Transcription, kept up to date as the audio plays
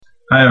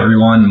Hi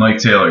everyone, Mike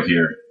Taylor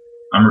here.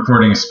 I'm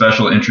recording a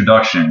special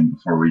introduction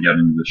before we get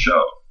into the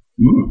show.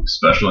 Ooh,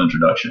 special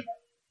introduction.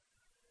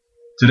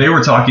 Today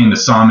we're talking to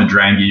Sahm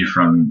Adrangi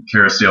from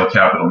Kerrisdale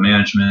Capital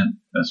Management,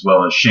 as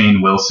well as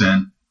Shane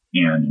Wilson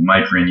and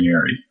Mike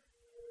Ranieri.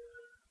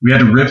 We had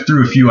to rip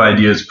through a few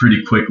ideas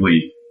pretty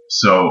quickly,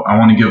 so I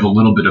want to give a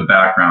little bit of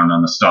background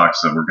on the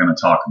stocks that we're going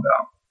to talk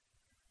about.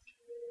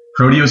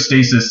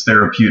 Proteostasis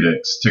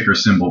Therapeutics, ticker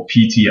symbol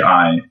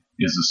PTI,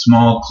 is a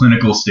small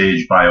clinical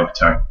stage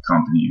biotech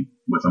company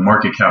with a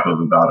market cap of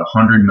about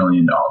 $100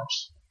 million.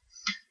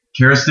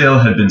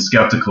 Kerrisdale had been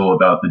skeptical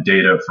about the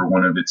data for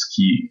one of its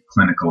key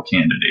clinical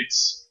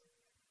candidates.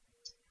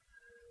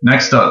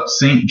 Next up,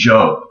 St.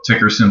 Joe,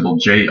 ticker symbol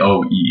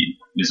JOE,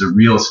 is a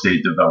real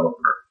estate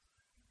developer,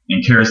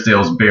 and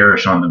Kerrisdale's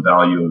bearish on the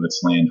value of its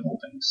land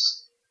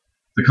holdings.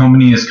 The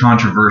company is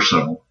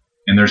controversial,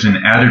 and there's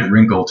an added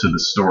wrinkle to the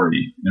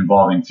story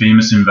involving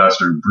famous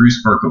investor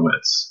Bruce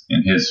Berkowitz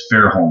and his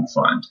Fairholme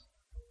Fund,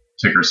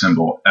 ticker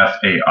symbol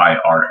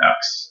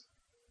FAIRX.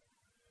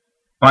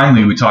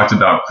 Finally, we talked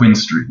about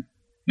QuinStreet,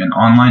 an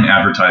online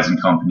advertising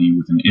company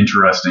with an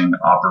interesting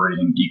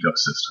operating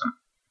ecosystem.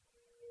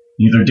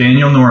 Neither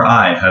Daniel nor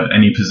I have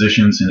any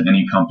positions in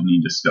any company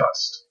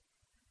discussed.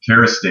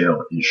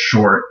 Kerrisdale is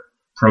short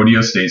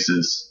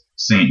Proteostasis,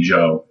 St.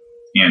 Joe,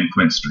 and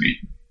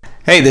QuinStreet.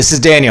 Hey, this is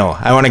Daniel.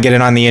 I want to get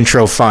in on the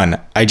intro fun.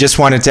 I just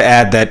wanted to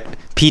add that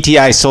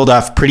PTI sold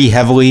off pretty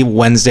heavily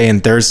Wednesday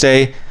and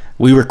Thursday.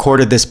 We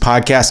recorded this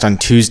podcast on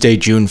Tuesday,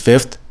 June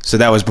 5th, so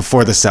that was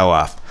before the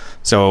sell-off.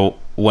 So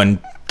when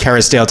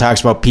Kerrisdale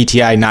talks about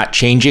PTI not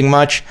changing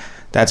much,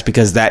 that's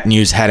because that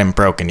news hadn't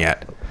broken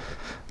yet.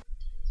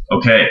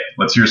 Okay,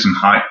 let's hear some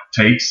hot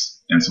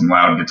takes and some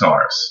loud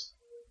guitars.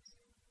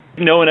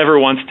 No one ever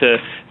wants to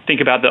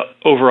think about the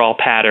overall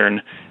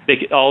pattern. They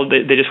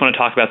just want to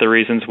talk about the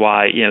reasons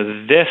why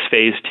this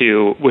phase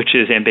 2, which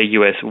is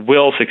ambiguous,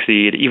 will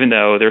succeed, even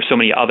though there's so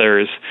many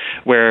others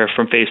where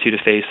from phase 2 to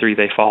phase 3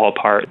 they fall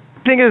apart.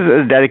 I think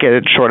as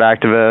dedicated short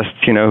activists,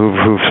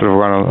 who've sort of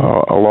run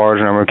a large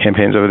number of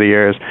campaigns over the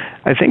years,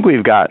 I think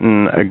we've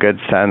gotten a good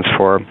sense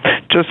for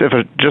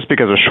just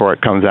because a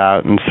short comes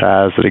out and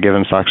says that a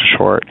given stock's a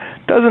short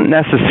doesn't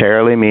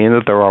necessarily mean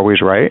that they're always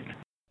right.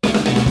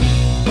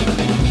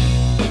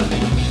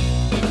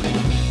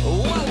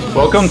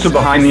 Welcome to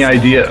Behind the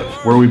Idea,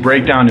 where we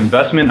break down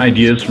investment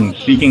ideas from the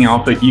Seeking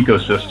Alpha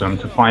ecosystem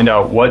to find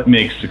out what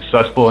makes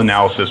successful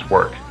analysis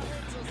work.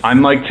 I'm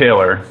Mike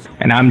Taylor.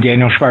 And I'm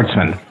Daniel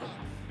Schwartzman.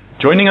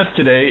 Joining us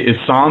today is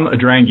Sahm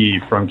Adrangi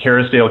from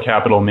Kerrisdale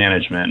Capital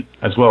Management,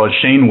 as well as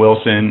Shane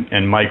Wilson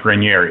and Mike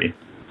Ranieri.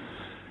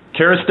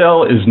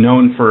 Kerrisdale is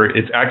known for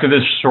its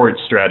activist short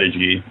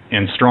strategy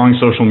and strong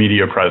social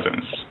media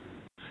presence.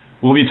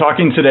 We'll be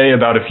talking today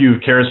about a few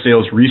of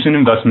Kerrisdale's recent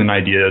investment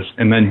ideas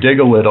and then dig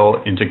a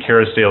little into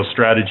Kerrisdale's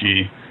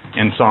strategy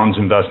and Sam's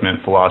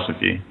investment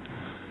philosophy.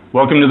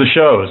 Welcome to the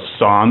show,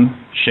 Sahm,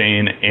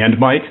 Shane, and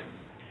Mike.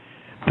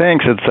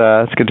 Thanks.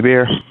 It's good to be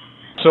here.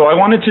 So I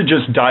wanted to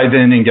just dive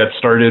in and get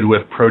started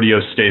with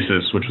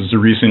Proteostasis, which was a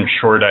recent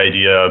short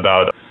idea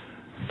about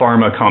a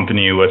pharma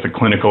company with a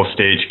clinical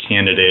stage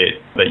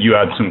candidate that you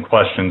had some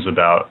questions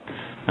about.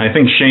 And I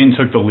think Shane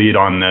took the lead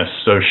on this.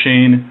 So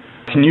Shane,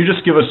 can you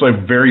just give us a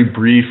very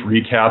brief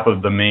recap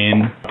of the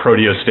main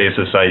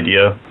Proteostasis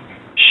idea?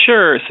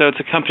 Sure. So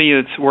it's a company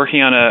that's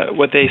working on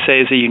what they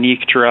say is a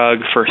unique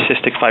drug for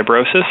cystic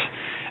fibrosis.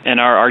 And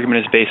our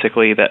argument is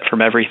basically that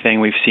from everything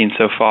we've seen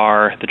so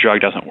far, the drug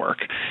doesn't work.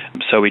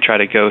 So we try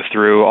to go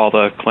through all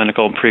the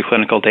clinical and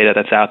preclinical data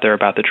that's out there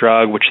about the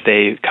drug, which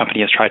the company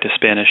has tried to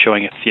spin as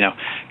showing it's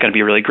going to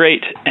be really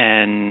great.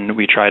 And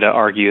we try to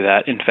argue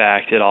that, in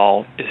fact, it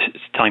all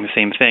is telling the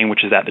same thing,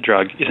 which is that the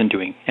drug isn't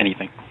doing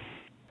anything.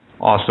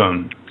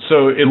 Awesome.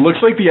 So it looks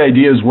like the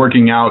idea is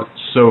working out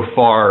so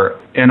far.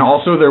 And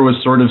also there was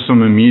sort of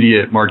some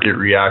immediate market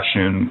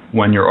reaction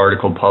when your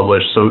article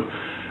published. So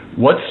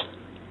what's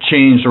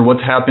changed or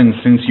what's happened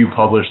since you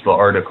published the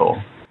article?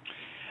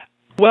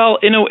 Well,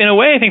 in a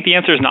way, I think the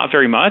answer is not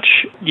very much.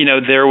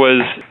 There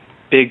was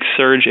big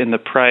surge in the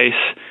price,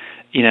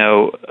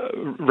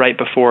 right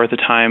before the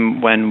time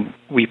when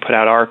we put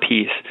out our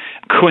piece.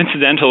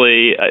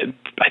 Coincidentally,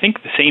 I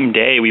think the same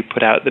day we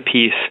put out the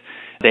piece,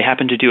 they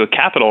happened to do a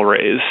capital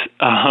raise.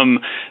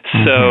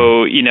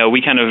 So,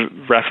 we kind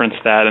of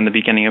referenced that in the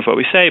beginning of what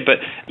we say. But,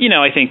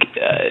 I think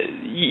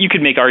you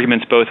could make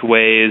arguments both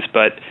ways,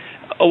 but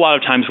a lot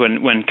of times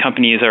when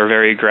companies are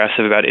very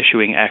aggressive about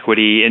issuing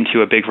equity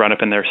into a big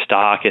run-up in their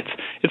stock, it's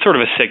sort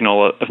of a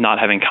signal of not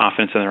having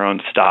confidence in their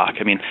own stock.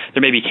 I mean,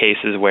 there may be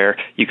cases where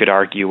you could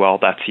argue, well,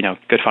 that's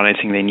good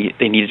financing they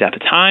needed at the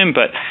time,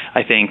 but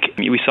I think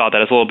we saw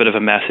that as a little bit of a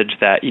message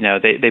that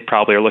they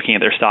probably are looking at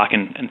their stock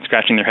and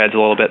scratching their heads a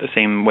little bit the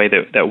same way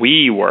that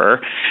we were.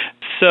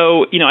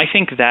 So I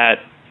think that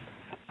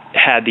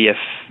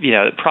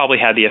probably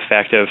had the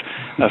effect of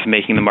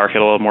making the market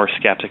a little more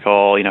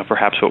skeptical.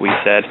 Perhaps what we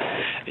said,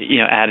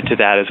 added to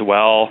that as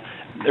well.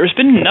 There's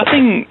been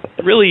nothing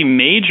really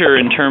major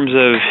in terms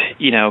of,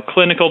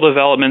 clinical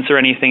developments or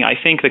anything. I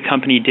think the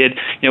company did,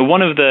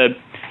 one of the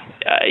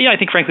I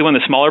think frankly one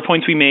of the smaller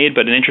points we made,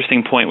 but an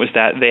interesting point, was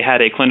that they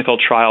had a clinical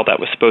trial that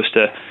was supposed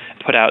to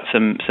put out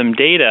some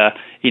data,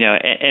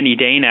 any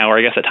day now, or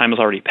I guess that time has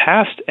already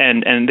passed,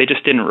 and they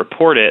just didn't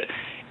report it.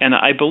 And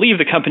I believe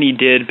the company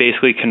did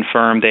basically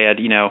confirm they had,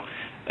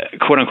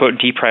 quote unquote,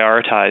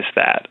 deprioritized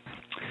that.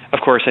 Of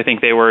course, I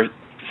think they were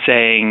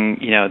saying,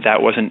 that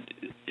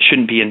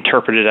shouldn't be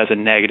interpreted as a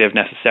negative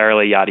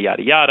necessarily, yada,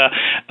 yada, yada.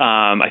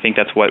 I think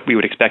that's what we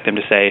would expect them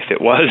to say if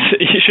it was.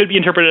 It should be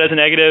interpreted as a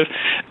negative.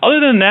 Other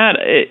than that,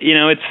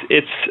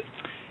 this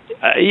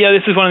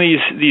is one of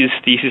these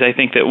theses I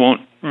think that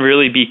won't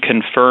really be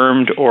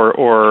confirmed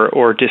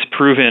or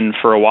disproven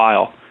for a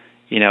while.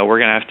 We're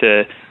going to have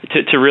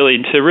to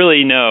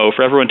really know,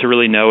 for everyone to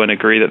really know and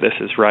agree that this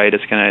is right.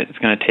 It's going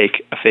to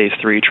take a phase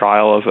 3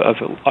 trial of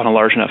on a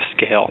large enough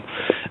scale,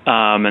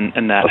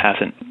 and that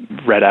hasn't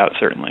read out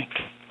certainly.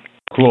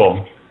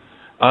 Cool.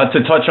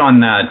 To touch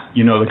on that,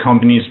 the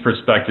company's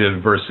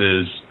perspective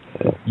versus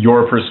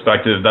your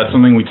perspective, that's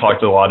something we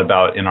talked a lot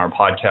about in our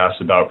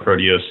podcast about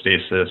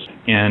proteostasis.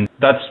 And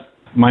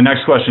my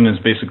next question is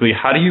basically,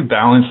 how do you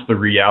balance the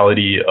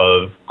reality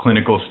of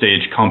clinical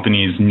stage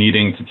companies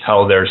needing to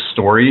tell their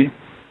story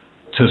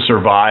to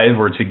survive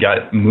or to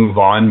move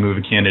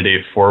a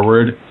candidate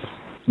forward,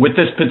 with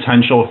this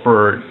potential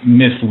for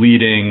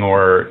misleading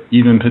or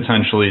even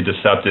potentially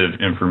deceptive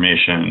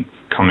information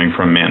coming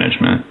from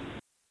management?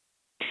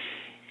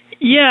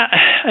 Yeah,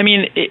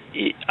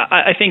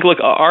 I think, look,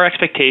 our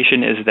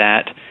expectation is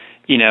that,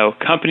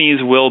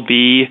 companies will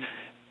be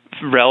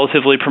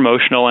relatively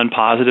promotional and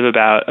positive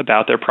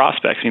about their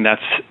prospects.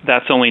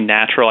 That's only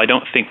natural. I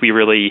don't think we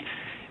really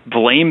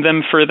blame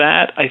them for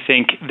that. I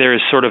think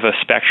there's sort of a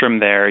spectrum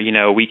there.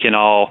 We can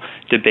all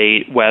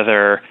debate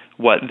whether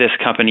what this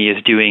company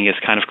is doing is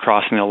kind of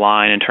crossing the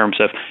line in terms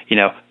of,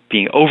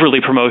 being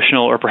overly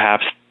promotional, or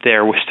perhaps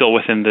they're still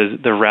within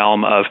the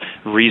realm of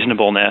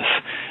reasonableness.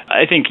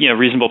 I think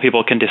reasonable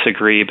people can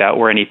disagree about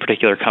where any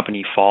particular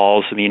company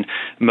falls.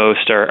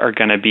 Most are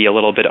going to be a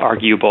little bit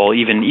arguable.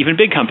 Even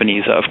big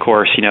companies, of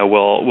course,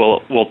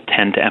 will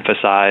tend to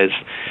emphasize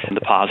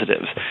the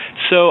positives.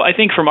 So I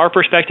think from our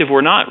perspective,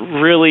 we're not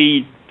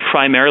really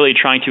primarily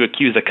trying to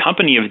accuse a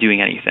company of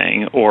doing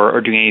anything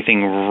or doing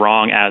anything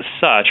wrong as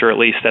such, or at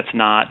least that's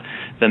not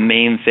the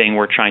main thing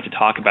we're trying to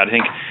talk about. I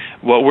think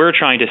what we're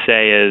trying to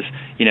say is,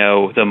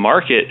 the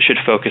market should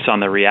focus on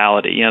the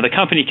reality. The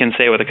company can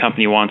say what the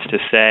company wants to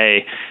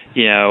say,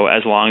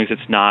 as long as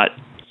it's not,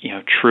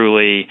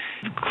 truly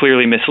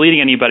clearly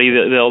misleading anybody,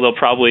 they'll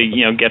probably,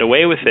 get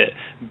away with it.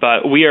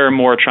 But we are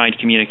more trying to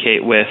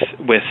communicate with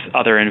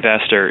other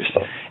investors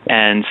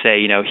and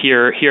say,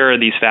 here are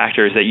these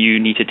factors that you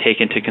need to take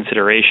into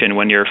consideration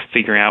when you're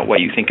figuring out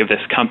what you think of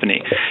this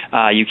company.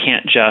 You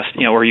can't just,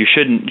 or you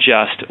shouldn't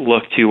just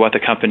look to what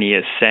the company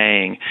is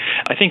saying.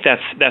 I think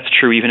that's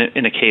true even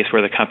in a case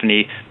where the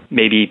company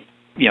may be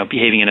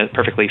behaving in a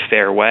perfectly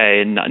fair way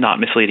and not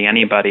misleading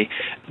anybody.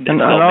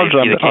 And I'll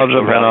jump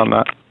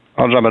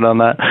in on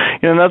that.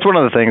 And that's one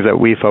of the things that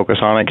we focus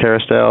on at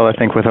Kerrisdale. I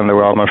think within the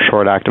realm of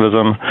short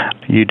activism,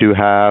 you do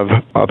have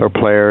other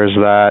players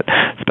that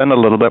spend a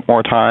little bit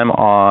more time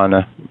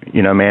on,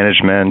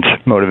 management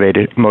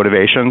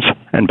motivations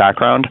and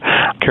background.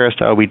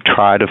 Kerrisdale, we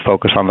try to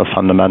focus on the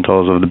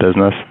fundamentals of the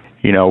business.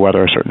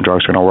 Whether a certain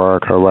drug's going to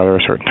work or whether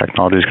a certain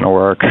technology is going to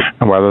work,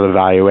 and whether the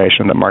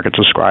valuation that market's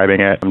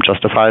ascribing it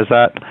justifies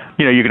that.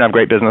 You can have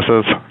great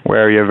businesses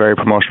where you have a very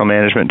promotional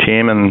management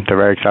team and they're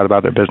very excited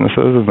about their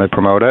businesses and they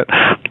promote it,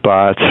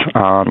 but,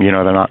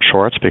 they're not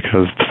shorts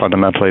because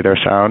fundamentally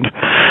they're sound.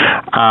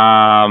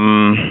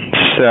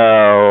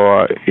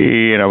 So,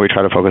 we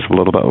try to focus a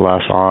little bit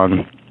less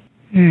on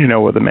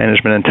what the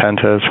management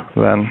intent is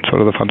than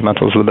sort of the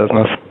fundamentals of the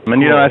business.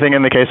 And, I think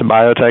in the case of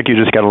biotech, you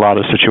just get a lot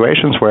of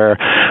situations where,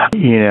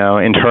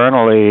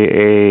 internally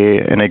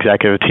an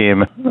executive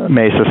team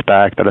may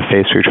suspect that a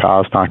phase 3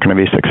 trial is not going to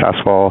be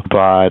successful,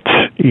 but,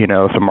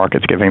 if the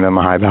market's giving them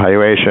a high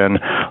valuation,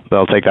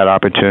 they'll take that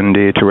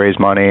opportunity to raise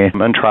money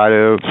and try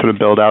to sort of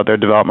build out their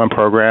development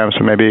program.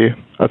 So maybe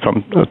at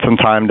some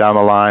time down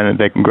the line,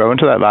 they can grow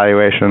into that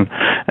valuation.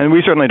 And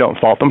we certainly don't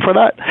fault them for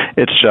that.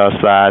 It's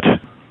just that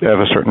if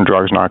a certain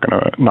drug's not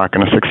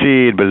going to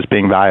succeed, but it's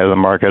being valued in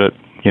the market at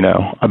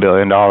 $1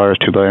 billion, $2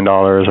 billion,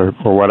 or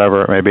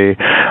whatever it may be,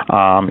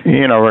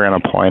 we're going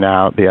to point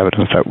out the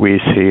evidence that we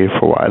see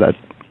for why that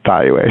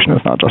valuation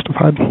is not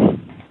justified.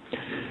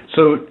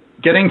 So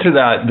getting to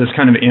this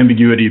kind of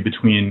ambiguity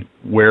between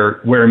where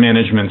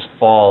managements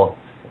fall,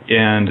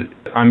 and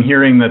I'm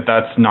hearing that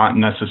that's not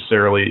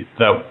necessarily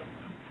that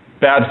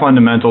bad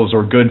fundamentals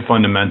or good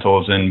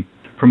fundamentals in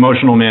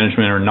promotional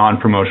management or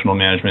non-promotional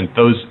management.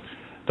 Those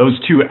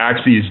two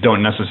axes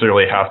don't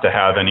necessarily have to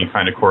have any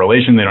kind of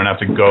correlation. They don't have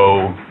to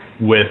go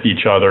with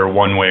each other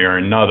one way or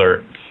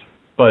another.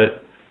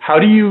 But how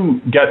do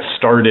you get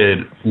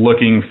started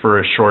looking for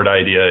a short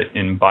idea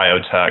in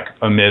biotech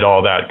amid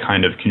all that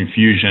kind of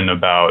confusion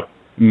about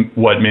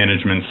what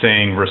management's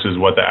saying versus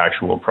what the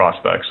actual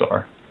prospects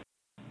are?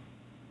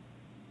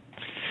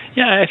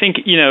 Yeah, I think,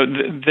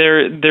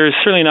 there's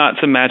certainly not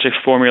some magic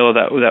formula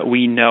that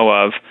we know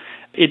of.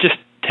 It just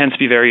tends to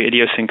be very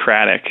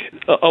idiosyncratic.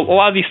 A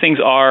lot of these things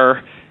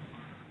are,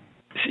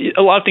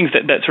 a lot of things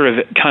that sort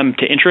of come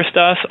to interest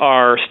us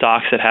are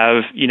stocks that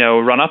have,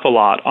 run up a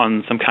lot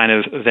on some kind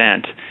of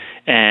event.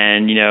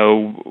 And,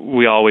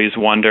 we always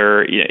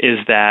wonder,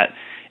 is that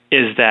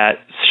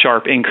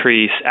sharp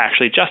increase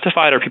actually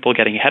justified? Are people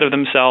getting ahead of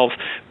themselves?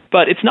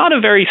 But it's not a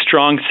very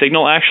strong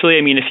signal, actually.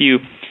 I mean, if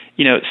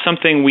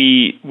something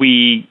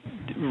we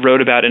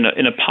wrote about in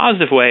a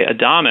positive way,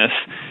 Adamas,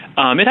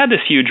 it had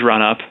this huge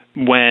run up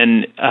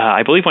when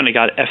I believe when it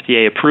got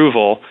FDA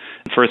approval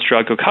for its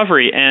drug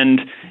recovery, and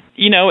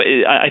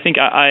I think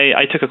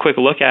I took a quick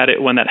look at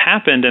it when that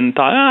happened and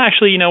thought,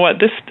 actually,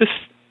 this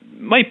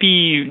might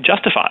be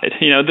justified.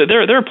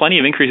 There are plenty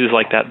of increases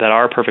like that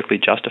are perfectly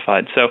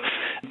justified. So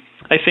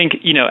I think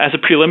as a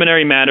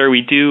preliminary matter,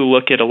 we do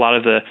look at a lot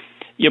of the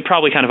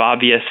probably kind of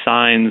obvious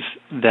signs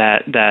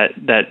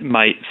that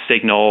might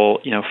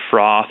signal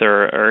froth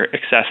or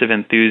excessive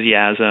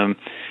enthusiasm,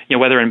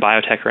 whether in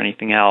biotech or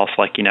anything else,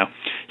 like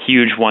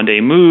huge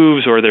one-day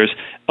moves, or there's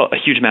a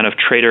huge amount of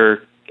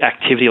trader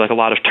activity, like a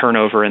lot of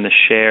turnover in the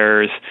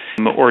shares,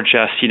 or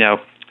just a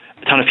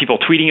ton of people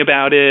tweeting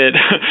about it,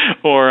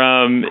 or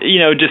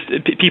just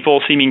people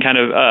seeming kind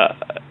of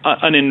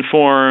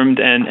uninformed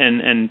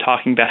and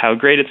talking about how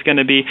great it's going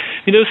to be.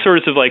 Those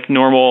sorts of like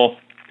normal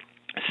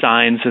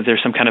signs that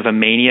there's some kind of a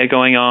mania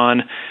going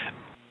on.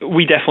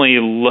 We definitely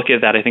look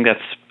at that. I think that's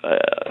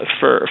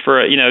for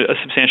a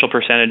substantial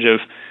percentage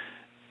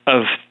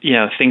of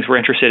things we're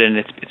interested in.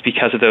 It's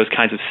because of those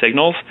kinds of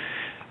signals.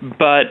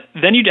 But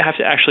then you have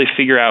to actually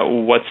figure out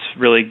what's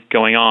really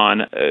going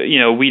on.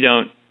 We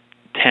don't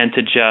tend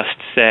to just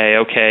say,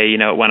 okay,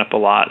 it went up a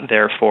lot,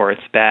 therefore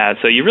it's bad.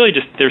 So you really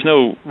there's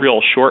no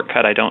real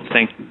shortcut, I don't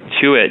think,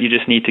 to it. You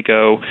just need to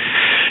go,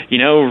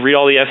 read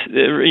all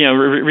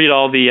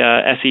the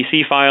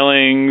SEC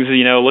filings,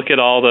 look at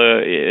all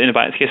in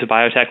the case of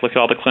biotech, look at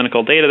all the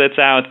clinical data that's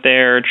out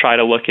there, try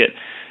to look at,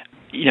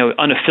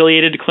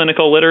 unaffiliated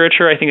clinical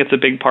literature. I think it's a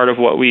big part of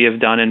what we have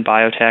done in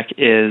biotech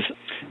is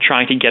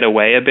trying to get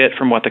away a bit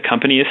from what the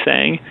company is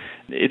saying.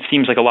 It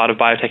seems like a lot of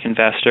biotech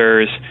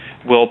investors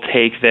will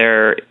take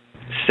their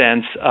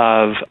sense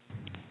of,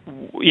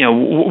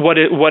 what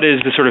is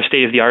the sort of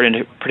state of the art in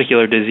a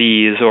particular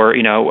disease, or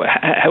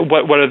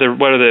what are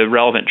the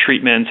relevant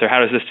treatments, or how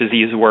does this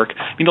disease work?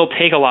 I mean, they'll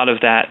take a lot of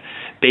that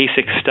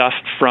basic stuff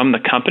from the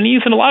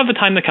companies, and a lot of the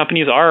time the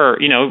companies are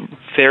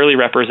fairly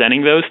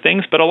representing those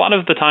things, but a lot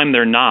of the time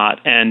they're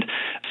not. And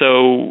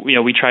so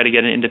we try to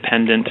get an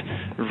independent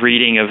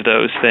reading of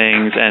those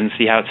things and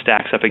see how it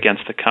stacks up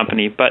against the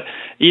company. But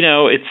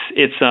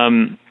it's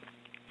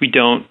we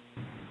don't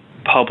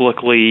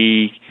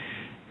publicly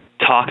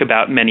talk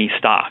about many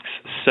stocks,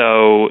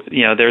 so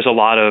there's a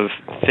lot of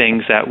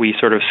things that we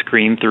sort of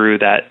screen through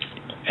that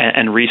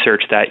and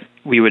research that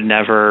we would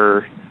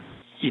never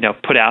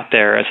put out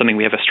there as something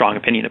we have a strong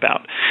opinion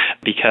about,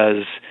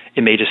 because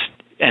it may just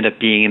end up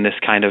being in this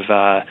kind of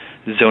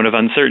zone of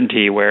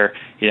uncertainty where,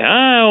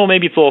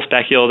 maybe it's a little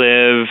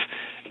speculative,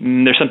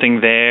 there's something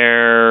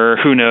there,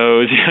 who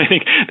knows? I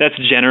think that's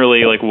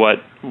generally like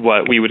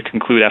what we would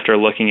conclude after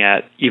looking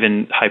at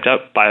even hyped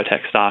up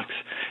biotech stocks.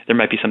 There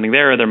might be something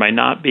there, or there might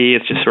not be.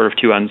 It's just sort of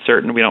too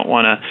uncertain. We don't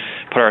want to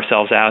put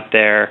ourselves out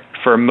there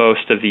for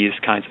most of these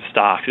kinds of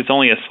stocks. It's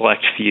only a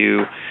select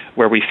few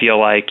where we feel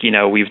like,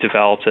 we've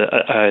developed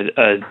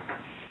a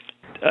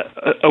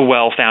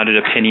well-founded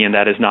opinion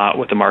that is not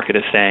what the market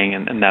is saying,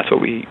 and that's what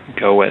we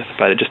go with.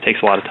 But it just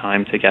takes a lot of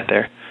time to get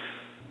there.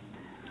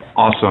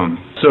 Awesome.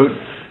 So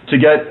to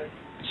get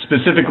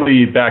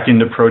specifically back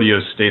into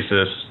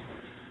proteostasis,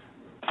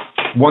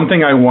 one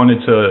thing I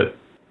wanted to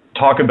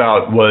talk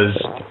about was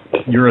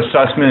your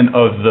assessment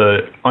of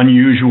the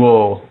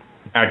unusual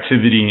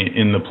activity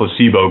in the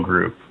placebo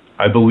group.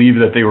 I believe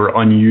that they were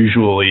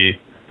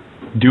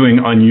doing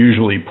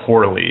unusually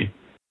poorly.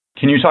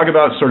 Can you talk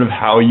about sort of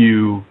how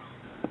you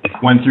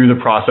went through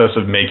the process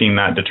of making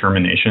that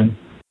determination?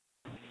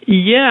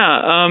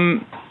 Yeah.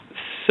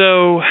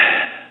 So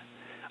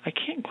I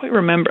can't quite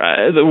remember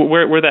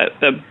where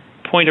that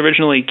point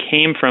originally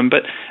came from,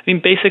 but I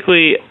mean,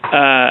 basically,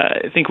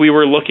 I think we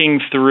were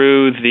looking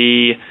through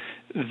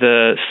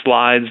the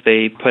slides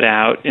they put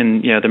out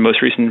in the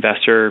most recent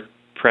investor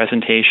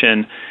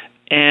presentation,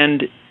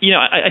 and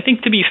I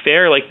think, to be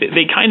fair, like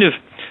they kind of,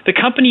 the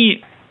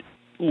company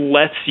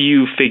lets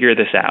you figure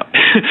this out.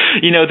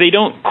 They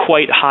don't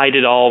quite hide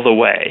it all the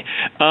way.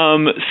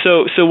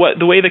 So what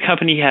the way the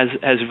company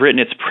has written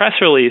its press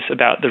release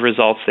about the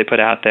results they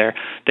put out there,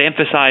 they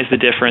emphasize the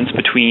difference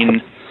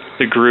between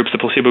the groups, the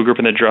placebo group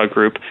and the drug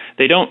group.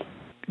 They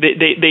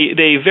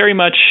very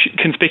much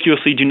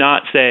conspicuously do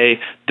not say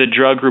the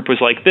drug group was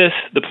like this,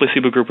 the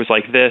placebo group was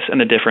like this, and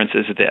the difference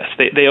is this.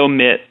 They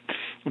omit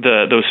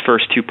those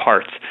first two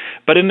parts.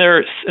 But in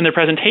their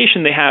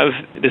presentation, they have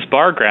this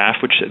bar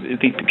graph, which I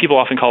think people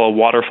often call a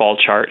waterfall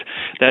chart,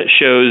 that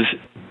shows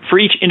for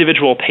each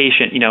individual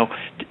patient,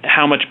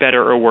 how much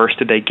better or worse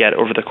did they get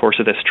over the course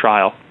of this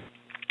trial.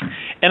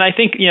 And I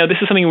think, this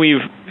is something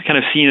we've kind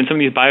of seen in some of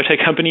these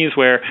biotech companies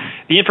where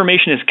the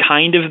information is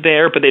kind of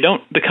there, but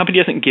the company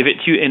doesn't give it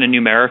to you in a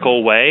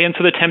numerical way. And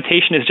so the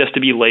temptation is just to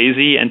be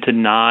lazy and to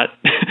not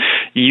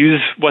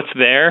use what's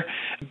there.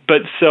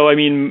 But so, I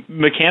mean,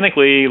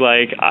 mechanically,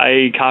 like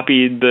I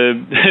copied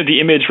the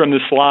image from the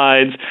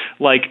slides,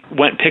 like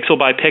went pixel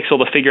by pixel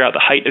to figure out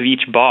the height of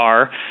each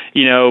bar,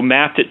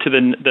 mapped it to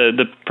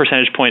the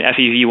percentage point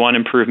FEV1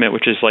 improvement,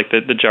 which is like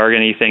the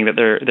jargony thing that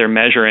they're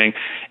measuring,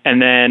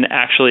 and then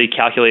actually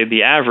calculated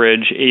the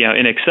average,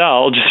 in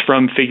Excel just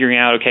from figuring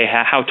out, okay,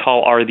 how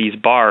tall are these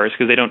bars?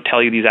 Because they don't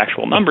tell you these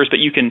actual numbers, but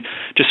you can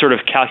just sort of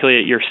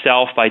calculate it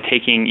yourself by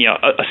taking,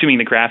 assuming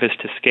the graph is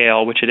to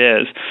scale, which it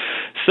is.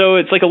 So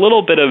it's like a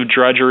little bit of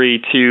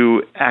drudgery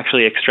to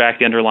actually extract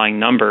the underlying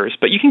numbers,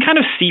 but you can kind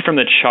of see from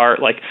the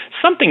chart, like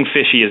something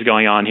fishy is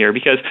going on here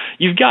because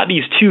you've got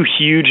these two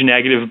huge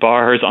negative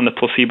bars on the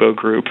placebo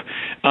group.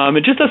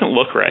 It just doesn't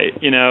look right.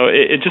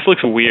 It just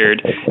looks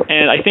weird.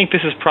 And I think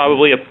this is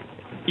probably a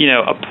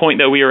point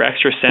that we are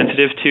extra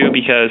sensitive to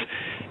because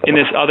in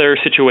this other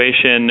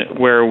situation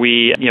where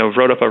we,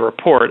 wrote up a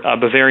report,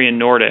 Bavarian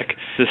Nordic,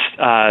 this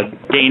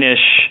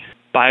Danish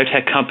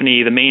biotech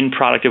company, the main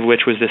product of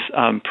which was this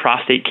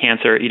prostate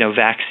cancer,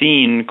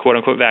 vaccine, quote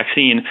unquote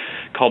vaccine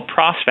called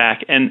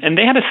Prosvac, and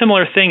they had a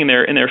similar thing in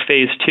their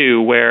phase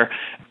 2 where,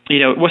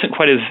 it wasn't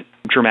quite as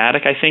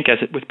dramatic, I think, as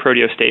with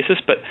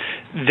proteostasis, but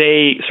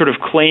they sort of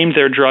claimed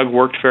their drug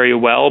worked very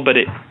well, but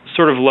it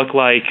sort of looked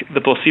like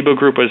the placebo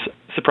group was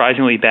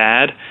surprisingly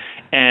bad,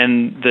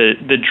 and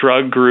the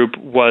drug group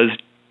was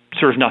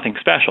sort of nothing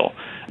special.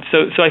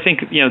 So I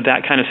think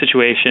that kind of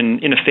situation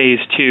in a phase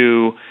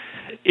 2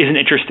 is an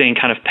interesting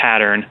kind of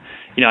pattern.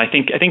 I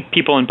think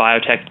people in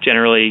biotech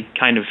generally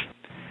kind of,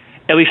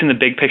 at least in the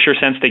big picture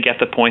sense, they get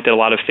the point that a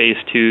lot of phase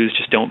 2s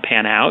just don't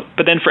pan out.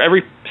 But then for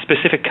every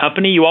specific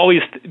company,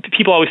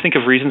 people always think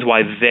of reasons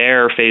why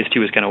their phase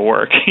 2 is going to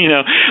work.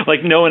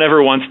 Like no one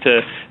ever wants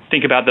to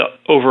think about the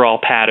overall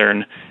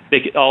pattern. They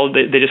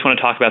just want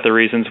to talk about the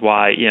reasons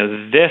why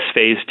this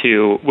phase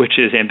 2, which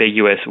is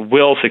ambiguous,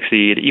 will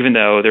succeed, even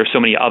though there's so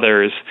many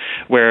others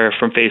where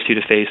from phase 2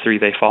 to phase 3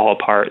 they fall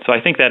apart. So I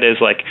think that is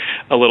like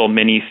a little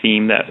mini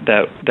theme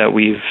that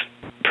we've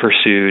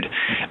pursued.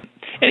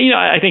 And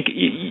I think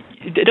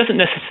it doesn't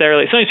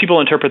necessarily. Sometimes people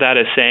interpret that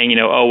as saying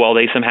oh well,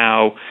 they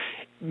somehow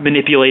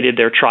manipulated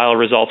their trial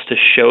results to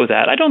show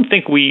that. I don't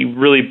think we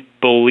really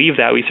believe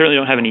that. We certainly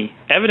don't have any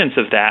evidence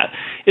of that.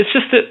 It's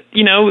just that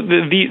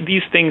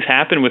these things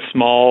happen with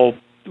small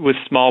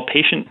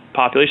patient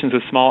populations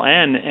with small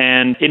n,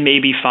 and it may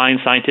be fine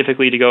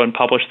scientifically to go and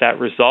publish that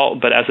result.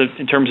 But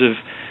in terms of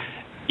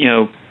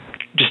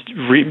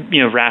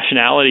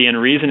rationality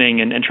and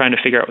reasoning and trying to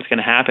figure out what's going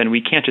to happen,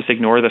 we can't just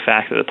ignore the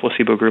fact that the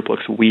placebo group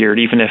looks weird,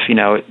 even if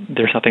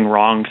there's nothing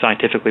wrong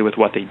scientifically with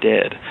what they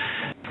did.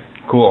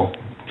 Cool.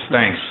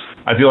 Thanks.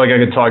 I feel like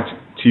I could talk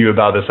to you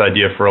about this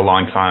idea for a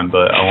long time,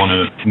 but I want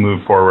to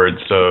move forward.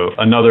 So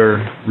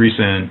another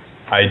recent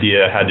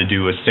idea had to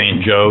do with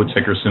St. Joe,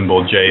 ticker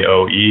symbol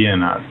JOE.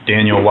 And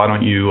Daniel, why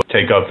don't you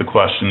take up the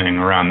questioning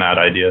around that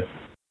idea?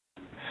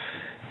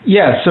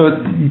 Yeah, so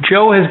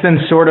Joe has been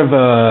sort of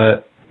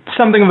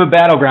something of a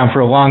battleground for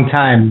a long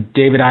time.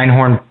 David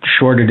Einhorn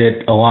shorted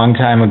it a long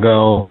time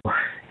ago,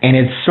 and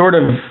it's sort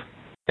of,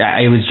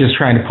 I was just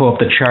trying to pull up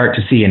the chart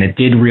to see, and it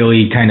did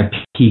really kind of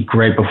peak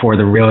right before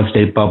the real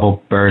estate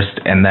bubble burst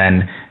and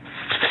then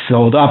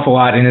sold off a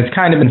lot, and it's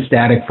kind of been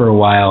static for a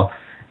while.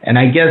 And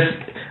I guess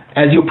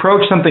as you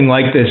approach something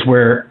like this,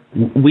 where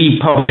we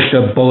published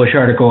a bullish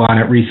article on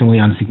it recently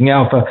on Seeking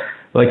Alpha,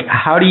 like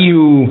how do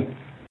you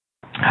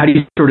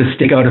sort of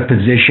stake out a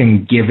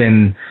position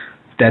given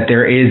that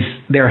there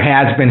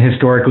has been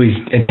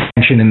historically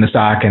attention in the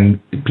stock and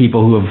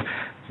people who have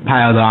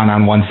piled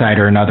on one side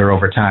or another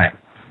over time?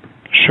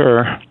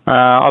 Sure.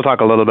 I'll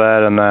talk a little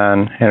bit and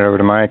then hand it over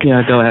to Mike.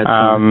 Yeah, go ahead.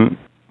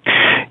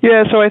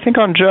 So I think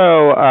on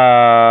Joe,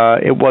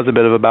 it was a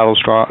bit of a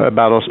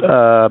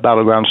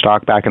battleground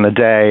stock back in the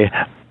day.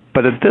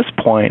 But at this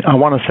point, I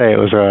want to say it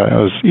was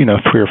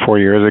 3 or 4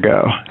 years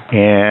ago.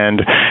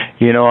 And,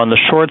 on the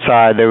short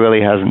side, there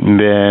really hasn't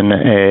been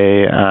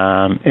a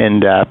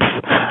in-depth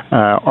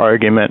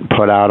argument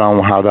put out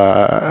on how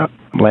the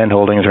land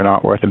holdings are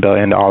not worth $1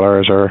 billion and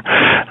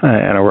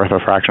are worth a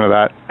fraction of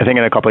that. I think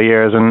in a couple of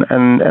years,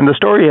 and the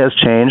story has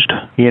changed.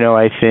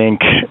 I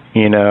think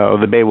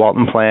the Bay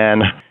Walton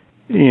plan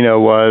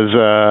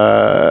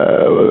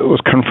was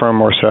confirmed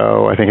more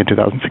so, I think, in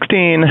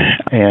 2016,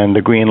 and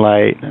the green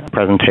light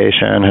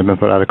presentation had been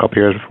put out a couple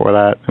years before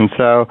that. And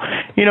so,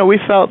 we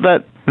felt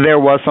that there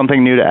was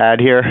something new to add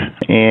here,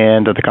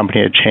 and that the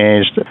company had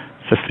changed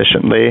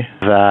sufficiently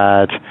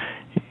that,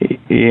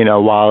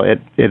 while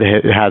it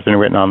has been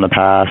written on in the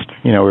past,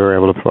 we were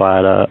able to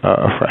provide a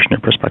fresh new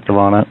perspective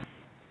on it.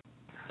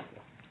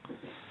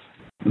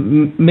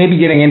 Maybe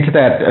getting into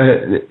that,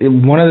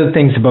 one of the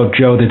things about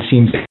Joe that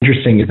seems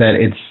interesting is that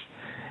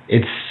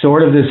it's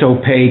sort of this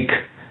opaque.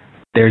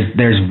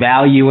 There's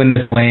value in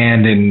the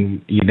land,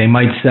 and they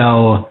might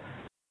sell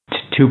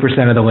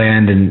 2% of the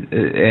land,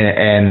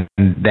 and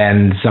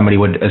then somebody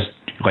would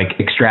like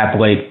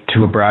extrapolate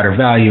to a broader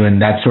value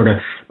and that sort of.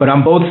 But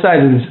on both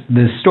sides of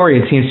this story,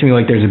 it seems to me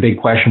like there's a big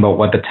question about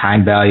what the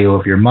time value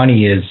of your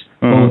money is,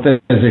 both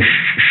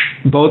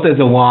as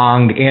a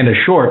long and a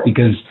short,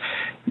 because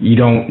you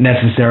don't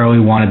necessarily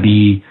want to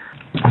be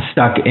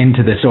stuck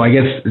into this. So I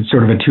guess it's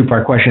sort of a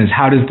two-part question: is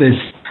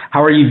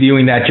how are you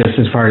viewing that just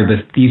as far as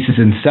the thesis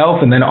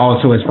itself, and then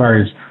also as far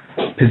as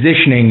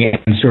positioning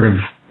and sort of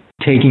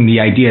taking the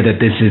idea that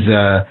this is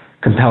a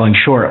compelling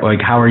short?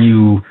 Like, how are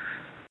you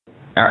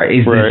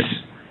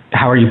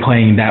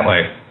playing that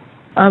way?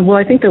 Well,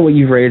 I think that what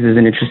you've raised is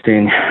an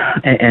interesting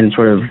and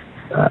sort of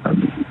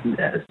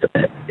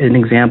an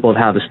example of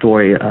how the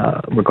story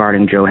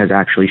regarding Joe has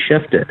actually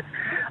shifted.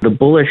 The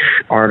bullish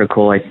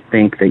article, I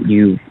think, that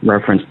you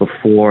referenced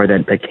before,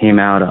 that came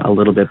out a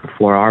little bit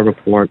before our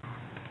report,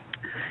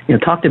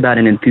 talked about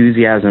an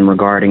enthusiasm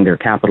regarding their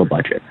capital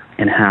budget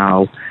and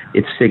how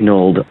it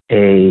signaled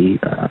a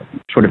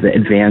sort of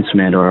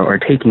advancement or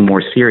taking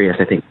more serious,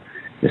 I think,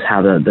 is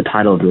how the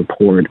title of the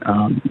report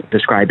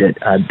described it,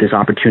 this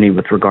opportunity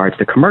with regards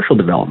to commercial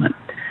development.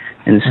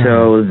 And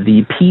so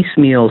the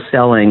piecemeal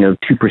selling of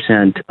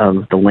 2%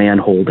 of the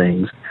land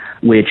holdings,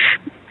 which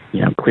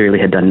clearly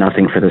had done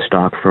nothing for the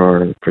stock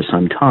for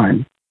some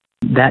time,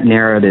 that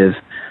narrative,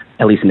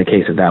 at least in the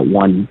case of that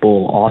one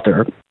bull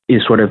author,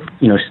 is sort of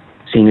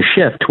seeing a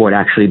shift toward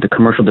actually the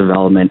commercial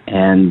development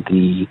and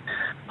the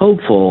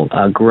hopeful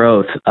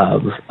growth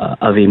of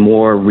a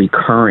more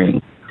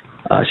recurring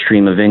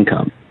stream of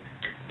income.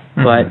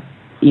 But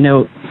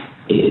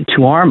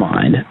to our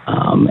mind,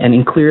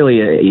 and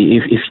clearly,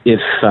 if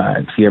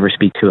you ever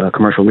speak to a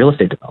commercial real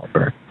estate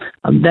developer,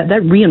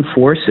 that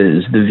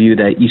reinforces the view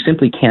that you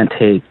simply can't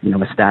take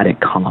a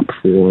static comp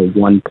for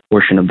one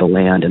portion of the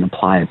land and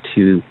apply it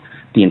to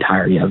the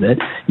entirety of it.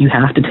 You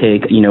have to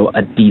take a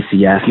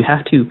DCF. You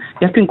have to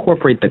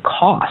incorporate the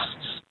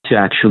costs to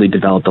actually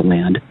develop the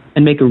land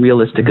and make a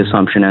realistic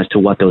assumption as to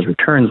what those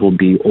returns will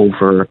be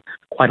over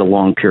quite a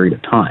long period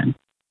of time.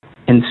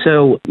 And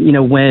so,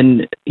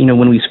 when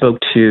we spoke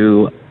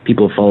to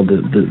people who followed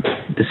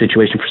the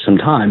situation for some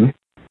time,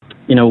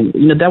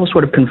 that was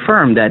sort of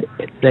confirmed that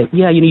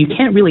you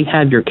can't really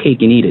have your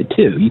cake and eat it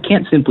too. You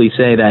can't simply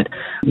say that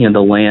the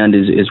land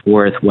is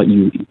worth what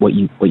you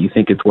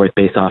think it's worth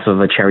based off of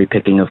a cherry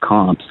picking of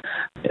comps,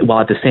 while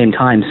at the same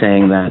time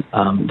saying that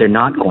they're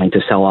not going to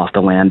sell off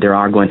the land. They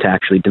are going to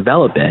actually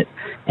develop it,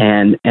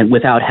 and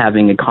without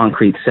having a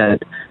concrete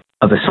set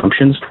of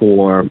assumptions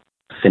for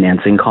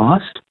financing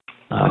cost,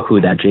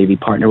 who that JV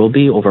partner will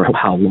be, over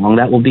how long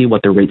that will be,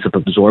 what the rates of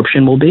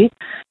absorption will be.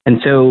 And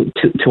so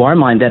to our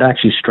mind, that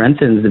actually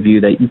strengthens the view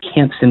that you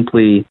can't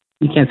simply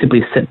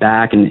sit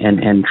back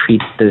and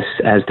treat this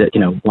as the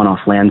one-off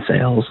land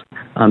sales.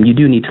 You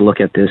do need to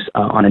look at this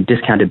on a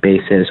discounted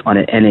basis, on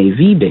an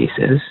NAV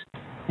basis.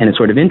 And it's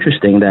sort of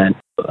interesting that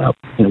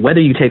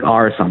whether you take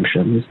our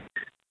assumptions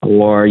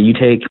or you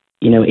take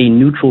a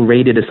neutral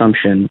rated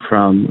assumption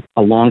from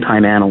a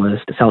long-time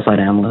analyst, a sell-side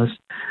analyst,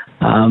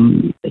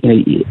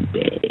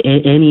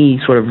 any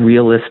sort of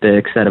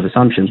realistic set of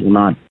assumptions will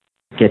not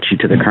get you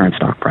to the current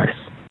stock price.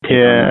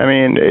 Yeah, I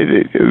mean,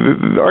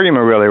 the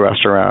argument really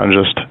rests around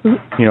just,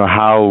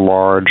 how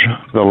large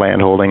the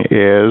landholding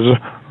is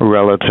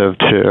relative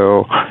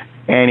to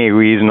any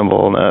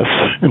reasonableness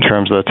in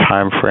terms of the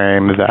time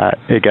frame that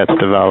it gets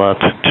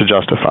developed to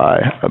justify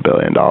 $1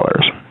 billion.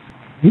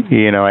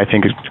 I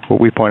think what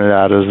we pointed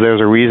out is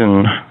there's a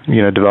reason,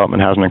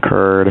 development hasn't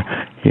occurred,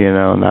 in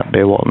that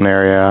Bay Walton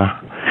area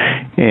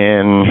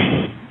in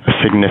a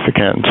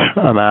significant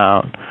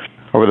amount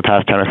over the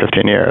past 10 or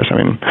 15 years. I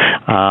mean,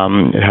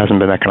 it hasn't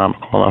been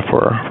economical enough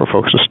for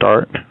folks to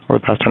start over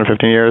the past 10 or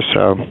 15 years.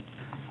 So,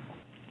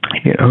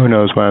 who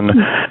knows when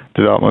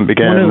development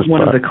begins.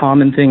 One of the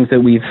common things that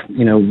we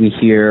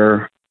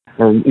hear,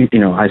 or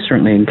I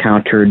certainly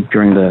encountered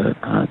during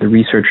the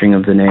researching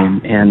of the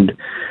name and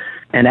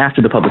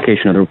after the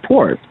publication of the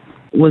report,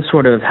 was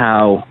sort of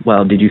how,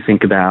 well, did you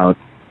think about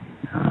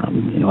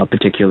a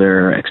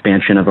particular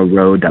expansion of a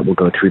road that will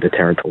go through the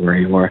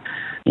territory, or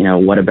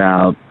what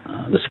about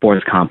the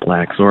sports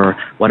complex, or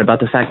what about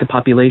the fact that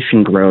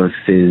population growth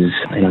is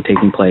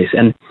taking place?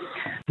 And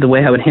the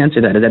way I would answer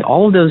that is that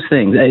all of those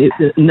things,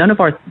 none of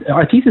our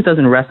thesis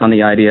doesn't rest on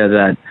the idea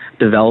that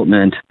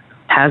development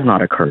has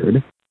not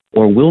occurred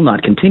or will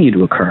not continue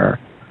to occur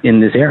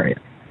in this area.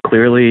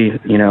 Clearly,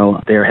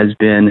 there has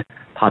been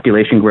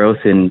population growth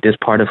in this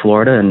part of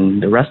Florida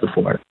and the rest of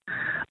Florida.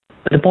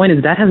 But the point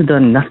is that has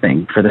done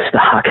nothing for the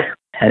stock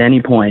at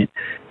any point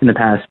in the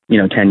past,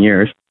 10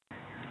 years.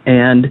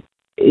 And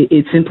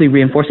it simply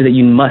reinforces that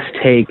you must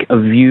take a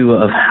view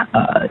of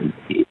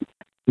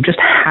just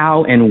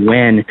how and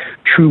when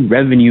true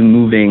revenue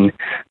moving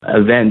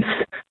events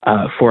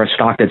for a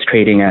stock that's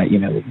trading at,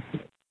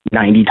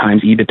 90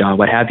 times EBITDA,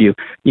 what have you,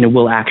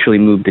 will actually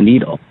move the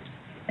needle.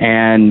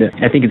 And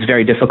I think it's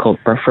very difficult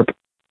for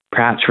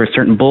perhaps for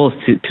certain bulls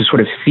to sort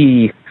of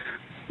see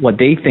what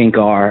they think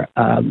are,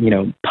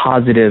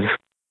 positive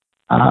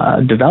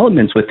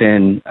developments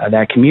within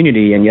that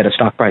community, and yet a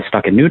stock price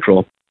stuck in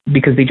neutral,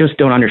 because they just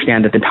don't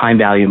understand that the time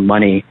value of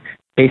money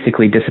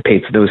basically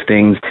dissipates those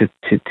things to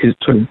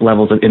sort of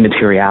levels of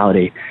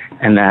immateriality,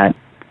 and that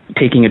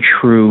taking a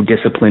true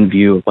disciplined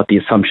view of what the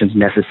assumptions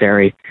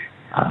necessary,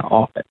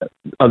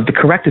 of the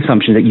correct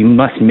assumption that you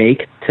must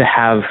make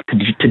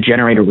to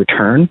generate a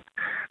return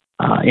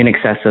in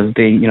excess of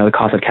the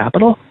cost of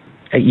capital,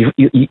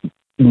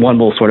 one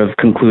will sort of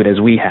conclude, as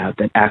we have,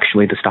 that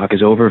actually the stock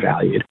is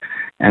overvalued,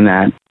 and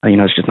that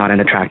it's just not an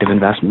attractive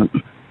investment.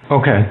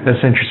 Okay,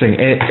 that's interesting.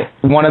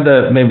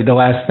 Maybe the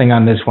last thing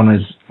on this one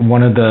is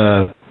one of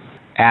the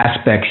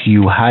aspects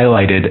you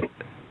highlighted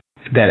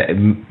that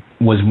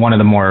was one of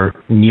the more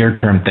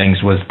near-term things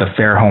was the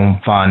Fair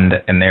Home Fund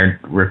and their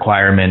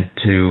requirement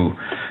to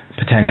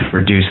potentially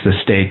reduce the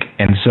stake.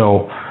 And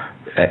so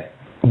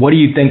what do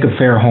you think of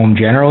Fair Home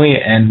generally?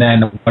 And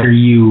then what are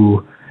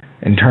you,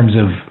 in terms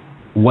of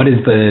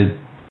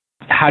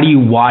how do you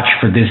watch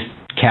for this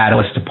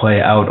catalyst to play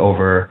out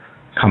over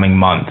coming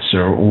months?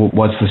 Or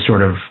what's the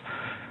sort of,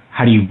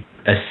 how do you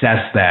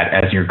assess that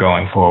as you're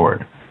going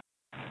forward?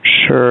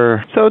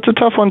 Sure. So it's a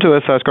tough one to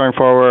assess going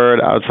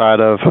forward outside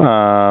of,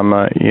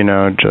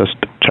 just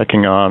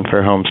checking on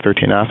Fair Home's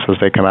 13Fs as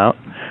they come out.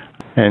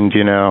 And,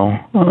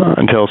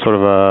 until sort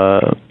of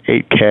a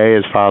 8K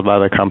is filed by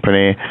the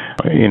company,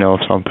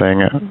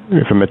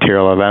 if a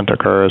material event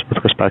occurs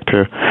with respect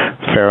to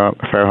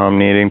Fair Home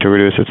needing to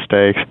reduce its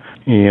stakes,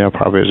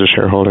 probably as a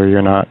shareholder,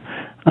 you're not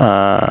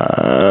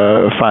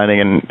finding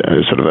an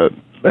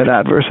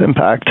adverse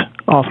impact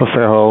off of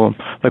Fair Home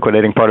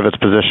liquidating part of its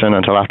position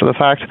until after the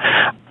fact.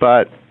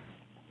 But,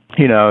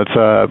 it's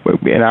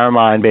in our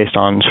mind, based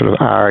on sort of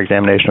our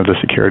examination of the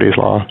securities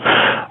law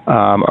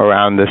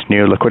around this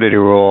new liquidity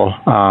rule,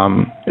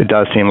 it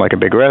does seem like a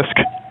big risk.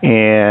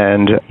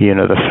 And,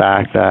 the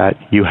fact that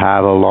you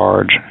have a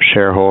large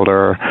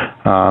shareholder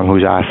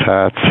whose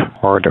assets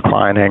are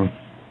declining,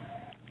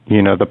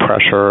 the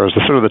pressures,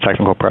 the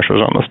technical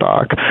pressures on the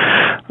stock,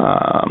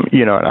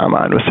 in our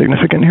mind was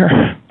significant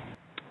here.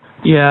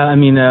 Yeah,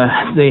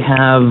 they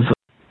have,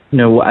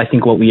 I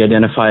think what we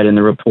identified in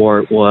the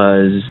report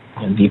was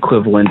the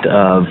equivalent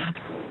of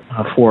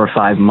 4 or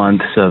 5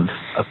 months of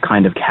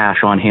kind of cash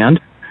on hand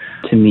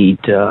to meet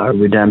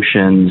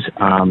redemptions,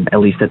 at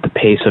least at the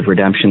pace of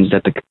redemptions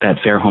that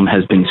Fair Home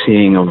has been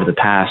seeing over the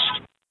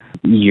past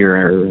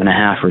year and a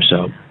half or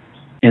so.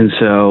 And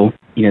so,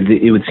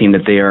 it would seem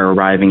that they are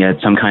arriving at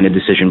some kind of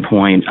decision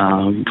point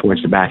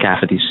towards the back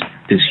half of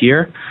this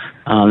year.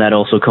 That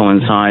also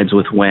coincides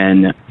with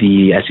when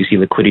the SEC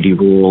liquidity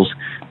rules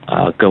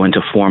go into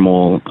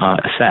formal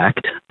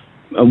effect.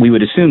 We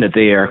would assume that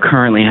they are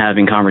currently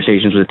having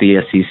conversations with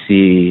the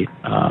SEC,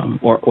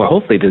 or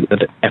hopefully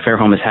the Fair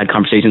Home has had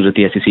conversations with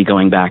the SEC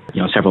going back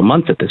several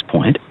months at this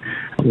point.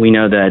 We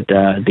know that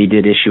they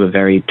did issue a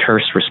very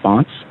terse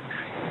response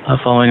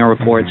following a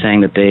report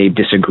saying that they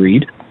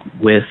disagreed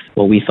with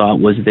what we thought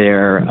was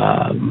their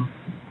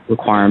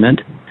requirement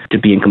to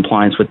be in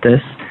compliance with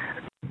this.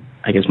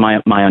 I guess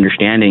my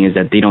understanding is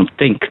that they don't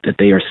think that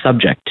they are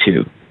subject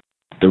to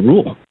the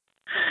rule,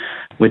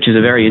 which is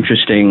a very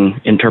interesting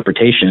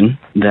interpretation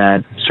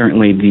that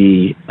certainly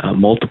the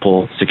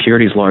multiple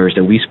securities lawyers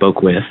that we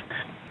spoke with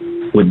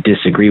would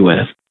disagree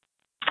with.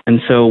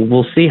 And so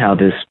we'll see how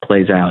this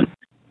plays out.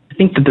 I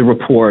think that the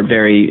report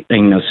very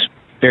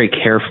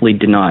carefully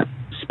did not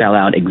spell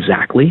out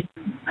exactly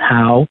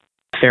how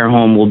Fair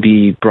Home will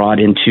be brought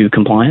into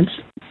compliance,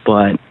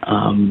 but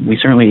we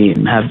certainly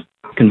have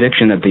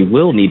conviction that they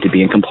will need to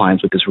be in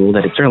compliance with this rule,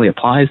 that it certainly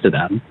applies to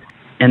them,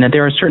 and that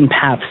there are certain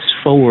paths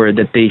forward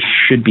that they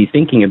should be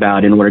thinking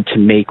about in order to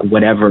make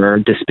whatever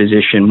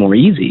disposition more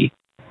easy,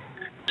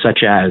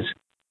 such as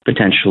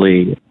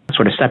potentially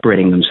sort of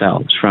separating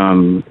themselves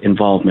from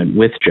involvement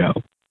with Joe,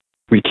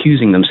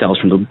 recusing themselves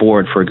from the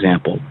board, for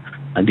example.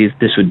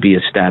 This would be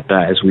a step,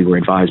 as we were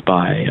advised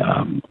by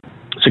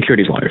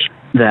securities lawyers,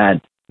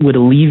 that would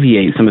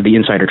alleviate some of the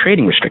insider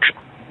trading restriction,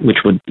 which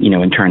would,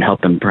 in turn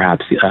help them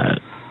perhaps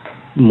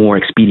more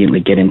expediently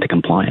get into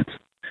compliance.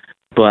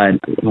 But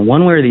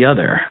one way or the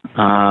other,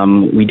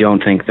 we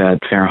don't think that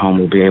Fair Home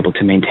will be able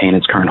to maintain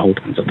its current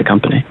holdings of the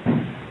company.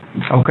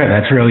 Okay,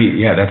 that's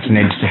an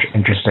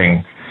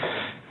interesting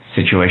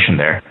situation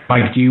there.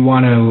 Mike, do you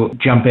want to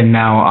jump in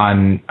now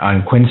on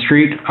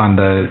QuinStreet, on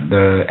the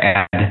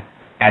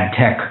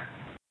adtech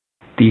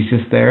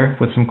thesis there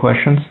with some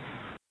questions?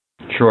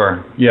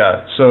 Sure.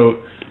 Yeah.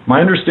 So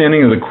my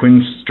understanding of the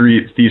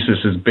QuinStreet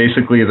thesis is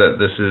basically that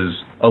this is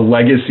a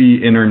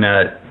legacy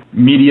internet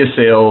media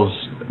sales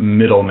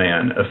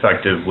middleman,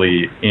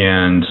 effectively,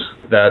 and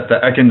that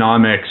the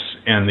economics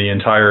and the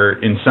entire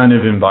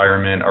incentive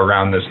environment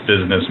around this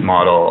business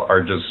model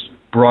are just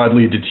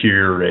broadly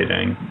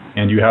deteriorating.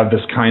 And you have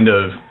this kind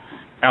of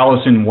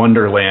Alice in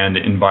Wonderland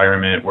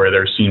environment where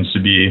there seems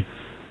to be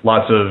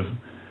lots of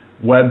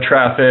web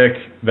traffic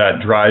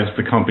that drives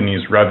the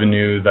company's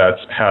revenue that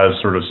has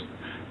sort of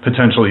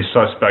potentially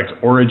suspect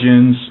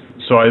origins.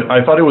 So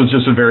I thought it was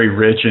just a very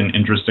rich and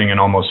interesting and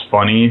almost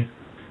funny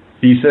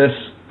thesis.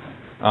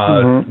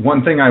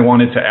 One thing I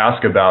wanted to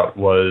ask about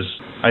was,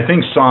 I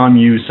think,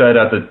 Sahm, you said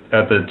at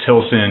the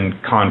Tilson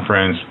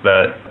conference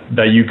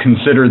that you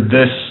considered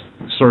this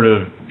sort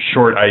of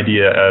short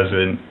idea as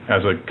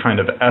a kind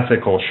of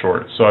ethical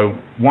short. So I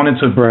wanted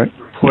to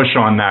push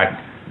on that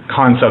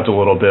concept a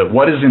little bit.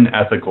 What is an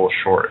ethical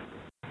short?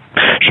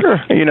 Sure.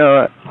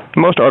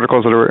 Most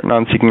articles that are written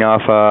on Seeking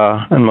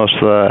Alpha and most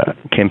of the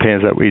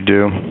campaigns that we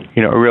do,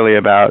 are really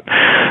about,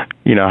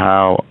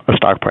 how a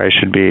stock price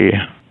should be,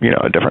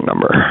 a different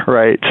number,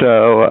 right?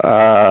 So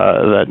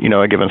that,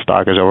 a given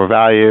stock is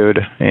overvalued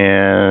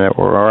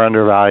or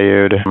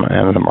undervalued,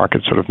 and the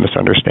market's sort of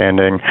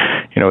misunderstanding,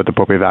 what the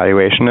appropriate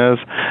valuation is.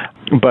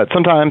 But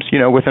sometimes,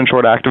 within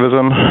short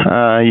activism,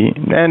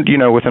 and,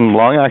 within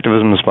long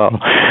activism as well,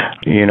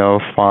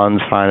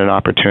 funds find an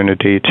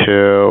opportunity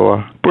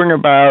to bring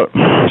about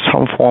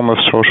some form of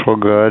social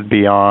good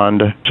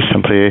beyond just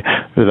simply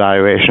the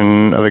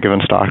valuation of a given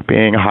stock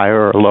being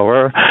higher or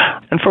lower.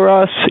 And for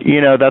us,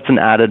 that's an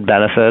added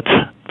benefit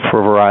for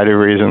a variety of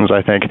reasons.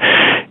 I think,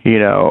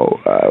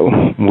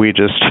 we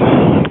just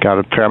got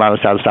a fair amount of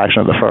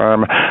satisfaction at the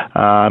firm,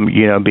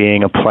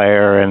 being a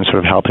player and sort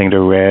of helping to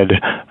rid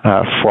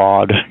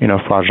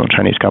fraudulent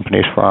Chinese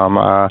companies from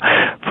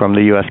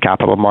the U.S.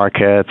 capital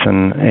markets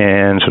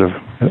and sort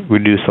of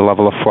reduce the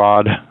level of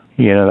fraud.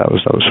 That was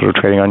sort of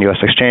trading on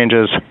U.S.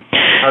 exchanges.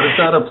 How does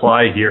that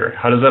apply here?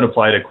 How does that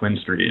apply to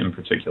QuinStreet in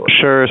particular?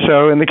 Sure.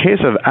 So in the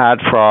case of ad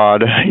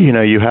fraud,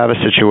 you have a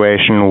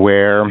situation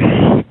where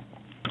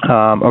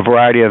a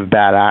variety of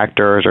bad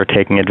actors are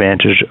taking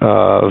advantage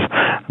of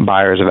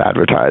buyers of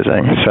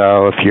advertising.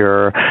 So if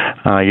you're,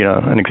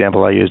 an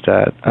example I used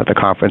at the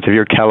conference, if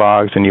you're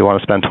Kellogg's and you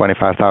want to spend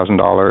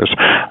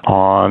 $25,000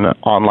 on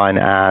online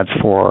ads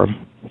for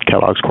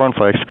Kellogg's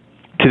cornflakes,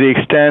 to the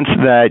extent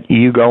that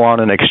you go on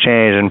an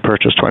exchange and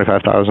purchase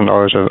 $25,000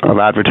 of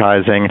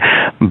advertising,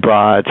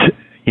 but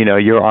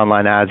your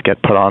online ads get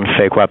put on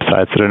fake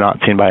websites that are not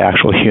seen by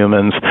actual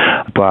humans,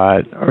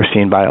 but are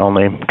seen by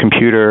only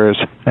computers,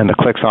 and the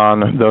clicks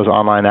on those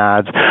online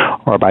ads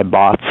are by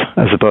bots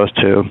as opposed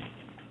to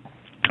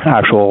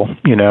actual,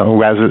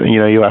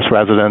 U.S.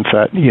 residents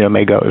that,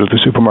 may go to the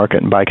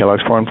supermarket and buy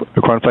Kellogg's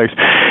cornflakes.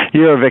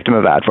 You're a victim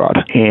of ad fraud.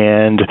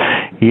 And,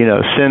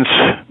 since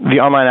the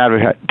online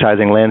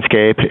advertising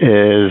landscape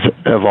is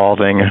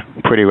evolving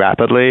pretty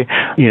rapidly,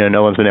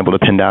 no one's been able to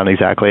pin down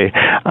exactly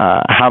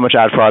how much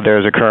ad fraud there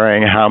is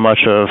occurring, how much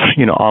of,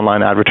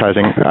 online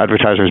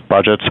advertisers'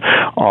 budgets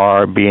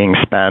are being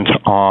spent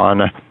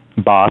on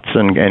bots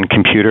and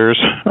computers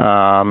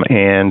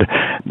and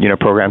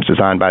programs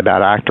designed by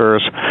bad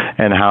actors,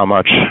 and how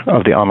much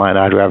of the online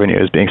ad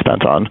revenue is being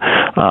spent on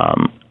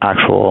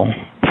actual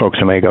folks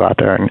who may go out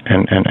there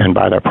and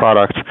buy their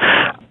products.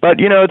 But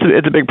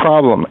it's a big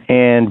problem,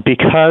 and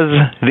because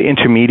the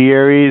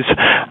intermediaries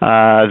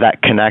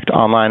that connect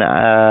online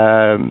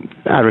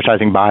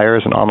advertising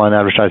buyers and online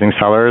advertising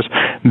sellers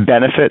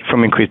benefit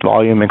from increased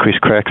volume, increased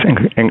clicks,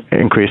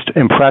 increased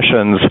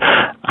impressions,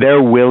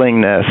 their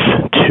willingness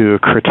to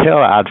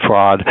curtail ad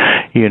fraud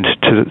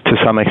to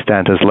some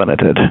extent is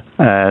limited.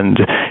 And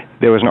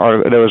there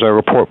was a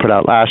report put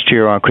out last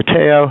year on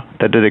Criteo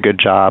that did a good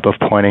job of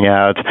pointing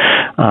out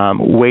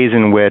ways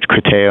in which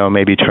Criteo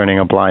may be turning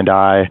a blind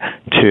eye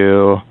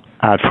to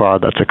ad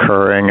fraud that's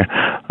occurring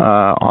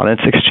on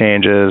its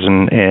exchanges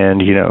and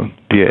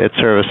via its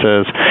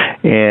services.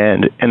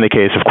 And in the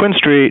case of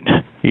QuinStreet,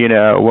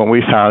 when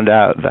we found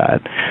out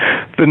that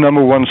the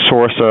number one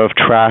source of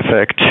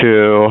traffic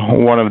to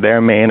one of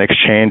their main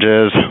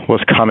exchanges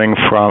was coming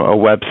from a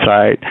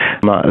website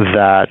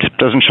that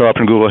doesn't show up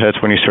in Google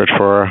Hits when you search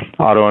for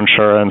auto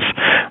insurance,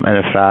 and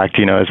in fact,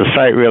 is a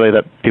site really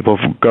that people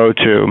go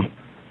to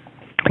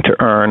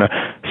earn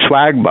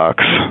swag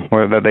bucks,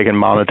 or that they can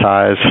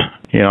monetize,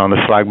 on the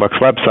swag bucks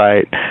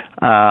website.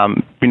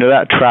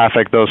 That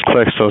traffic, those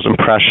clicks, those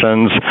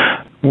impressions,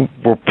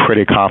 we're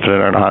pretty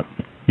confident are not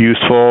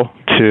useful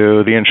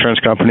to the insurance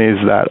companies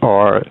that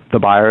are the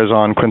buyers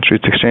on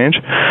QuinStreet's exchange.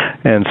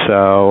 And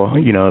so,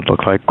 it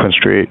looks like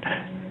QuinStreet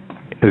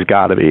has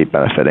got to be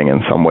benefiting in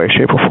some way,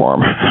 shape, or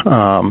form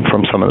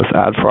from some of this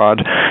ad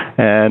fraud.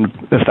 And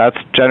if that's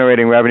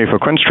generating revenue for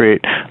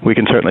QuinStreet, we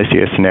can certainly see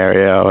a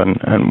scenario,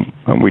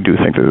 and we do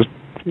think there's,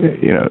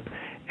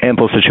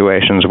 ample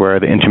situations where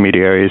the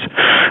intermediaries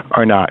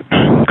are not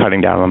cutting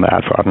down on the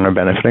ad fraud and are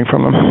benefiting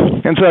from them.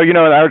 And so,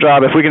 our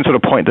job, if we can sort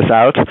of point this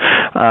out,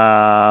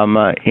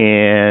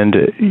 and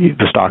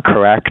the stock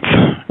corrects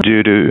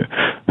due to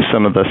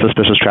some of the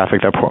suspicious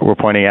traffic that we're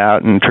pointing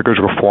out and triggers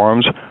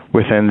reforms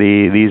within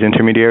these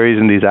intermediaries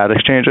and these ad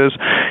exchanges,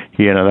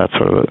 that's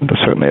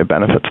certainly a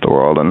benefit to the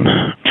world, and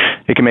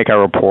it can make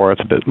our reports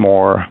a bit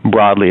more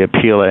broadly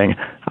appealing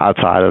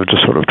outside of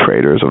just sort of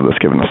traders of a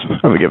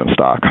given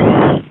stock,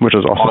 which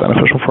is also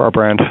beneficial for our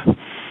brand.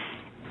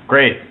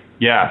 Great.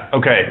 Yeah.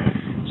 Okay.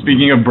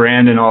 Speaking of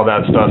brand and all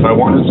that stuff, I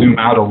want to zoom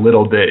out a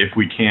little bit, if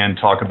we can,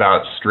 talk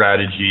about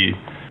strategy.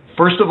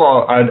 First of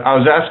all, I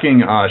was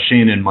asking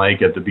Shane and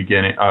Mike at the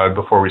beginning,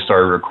 before we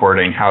started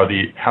recording, how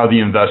the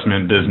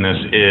investment business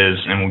is,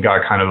 and we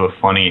got kind of a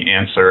funny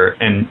answer.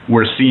 And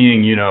we're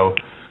seeing,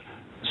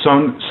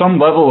 some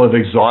level of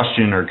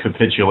exhaustion or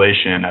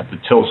capitulation at the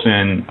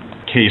Tilson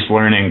Case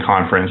Learning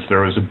Conference.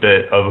 There was a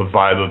bit of a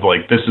vibe of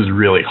like, this is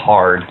really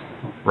hard.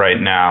 right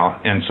now.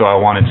 And so I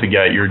wanted to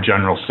get your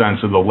general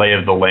sense of the lay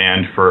of the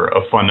land for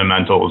a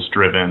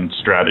fundamentals-driven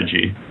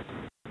strategy.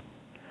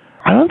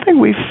 I don't think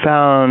we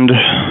found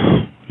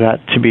that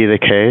to be the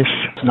case.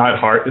 It's not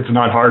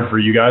hard for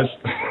you guys.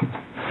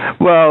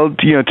 Well,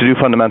 to do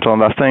fundamental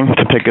investing,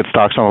 to pick good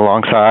stocks on the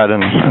long side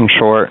and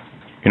short,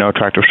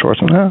 attractive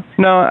shorts.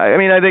 No,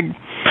 I think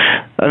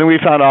we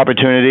found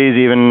opportunities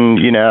even,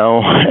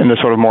 in the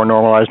sort of more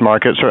normalized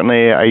market.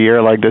 Certainly a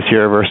year like this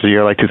year versus a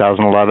year like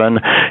 2011,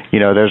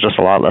 there's just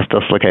a lot less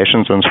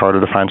dislocations and it's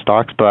harder to find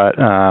stocks. But,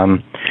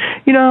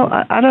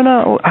 I don't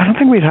know. I don't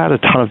think we've had a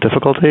ton of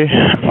difficulty.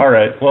 All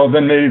right. Well,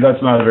 then maybe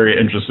that's not a very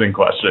interesting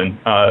question.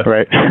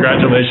 Right.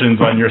 Congratulations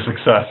on your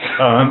success.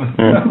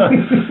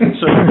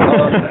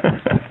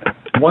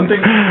 One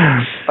thing,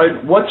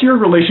 what's your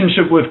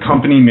relationship with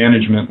company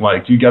management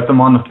like? Do you get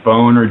them on the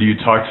phone or do you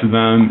talk to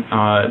them?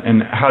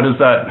 And how does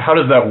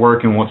that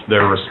work and what's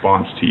their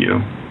response to you?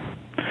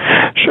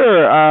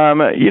 Sure.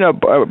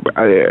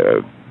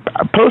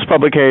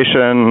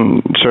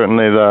 Post-publication,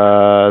 certainly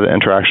the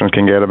interactions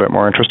can get a bit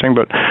more interesting,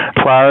 but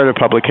prior to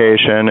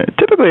publication,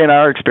 typically in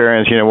our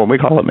experience, when we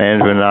call up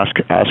management and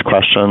ask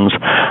questions,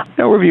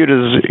 we're viewed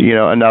as,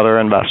 another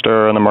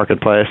investor in the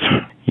marketplace.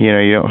 You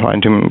don't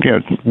find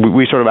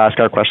we sort of ask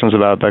our questions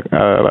about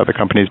the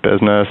company's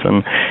business,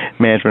 and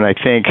management, I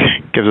think,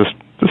 gives us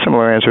the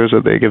similar answers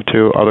that they give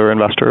to other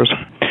investors.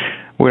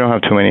 We don't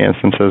have too many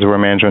instances where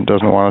management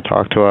doesn't want to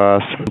talk to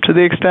us. To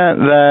the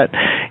extent that,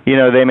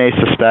 they may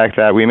suspect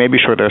that we may be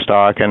short their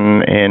stock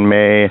and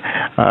may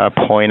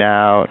point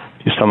out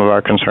some of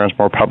our concerns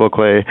more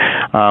publicly,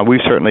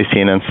 we've certainly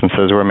seen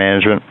instances where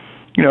management,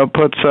 gives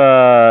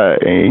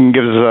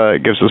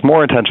us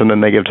more attention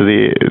than they give to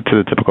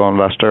the typical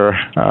investor,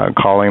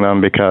 calling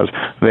them because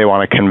they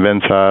want to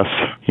convince us,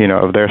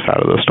 of their side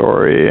of the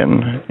story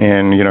and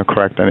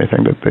correct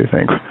anything that they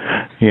think,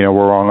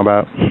 we're wrong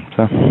about.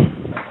 So.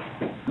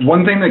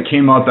 One thing that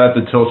came up at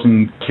the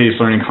Tilson Case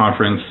Learning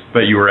Conference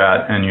that you were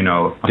at, and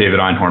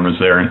David Einhorn was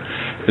there,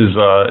 is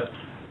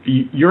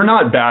you're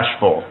not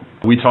bashful.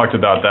 We talked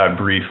about that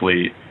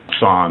briefly,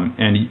 Sahm,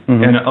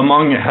 and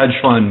among hedge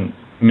fund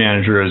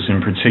managers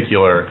in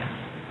particular.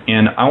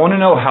 And I want to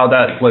know how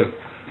that,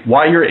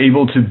 why you're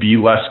able to be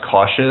less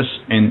cautious.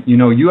 And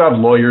you have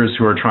lawyers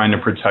who are trying to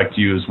protect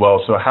you as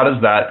well. So how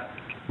does that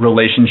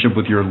relationship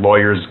with your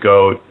lawyers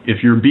go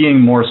if you're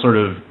being more sort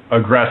of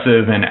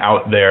aggressive and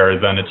out there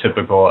than a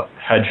typical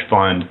hedge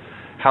fund?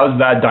 How does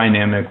that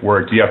dynamic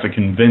work? Do you have to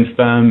convince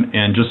them?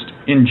 And just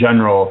in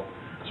general,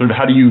 sort of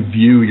how do you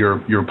view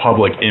your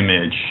public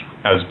image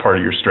as part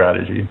of your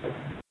strategy?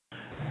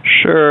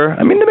 Sure.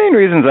 The main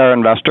reasons are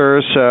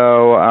investors.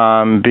 So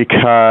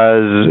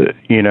because,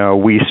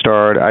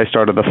 I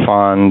started the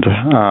fund,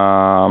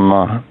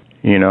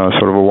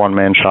 sort of a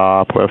one-man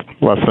shop with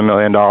less than $1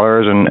 million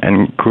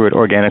and grew it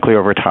organically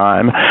over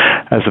time,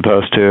 as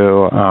opposed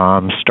to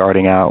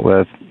starting out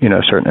with,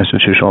 certain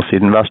institutional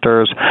seed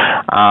investors.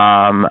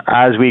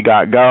 As we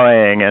got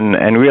going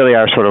and really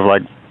our sort of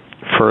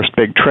first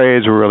big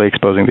trades were really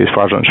exposing these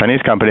fraudulent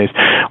Chinese companies,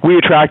 we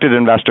attracted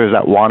investors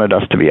that wanted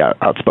us to be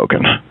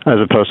outspoken as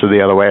opposed to the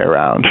other way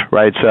around,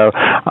 right? So,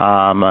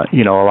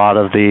 a lot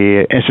of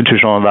the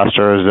institutional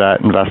investors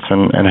that invest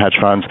in hedge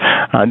funds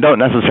don't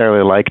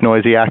necessarily like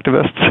noisy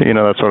activists.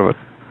 That's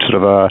sort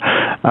of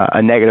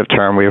a negative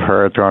term we've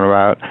heard thrown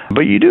about.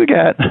 But you do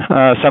get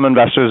some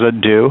investors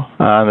that do,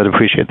 that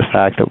appreciate the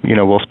fact that,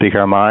 we'll speak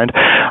our mind.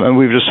 And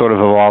we've just sort of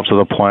evolved to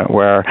the point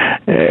where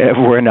if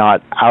we're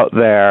not out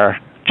there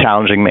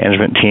challenging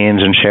management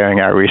teams and sharing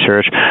our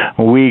research,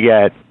 we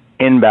get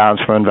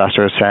inbounds from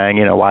investors saying,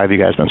 why have you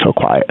guys been so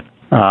quiet?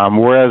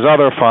 Whereas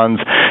other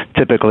funds,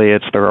 typically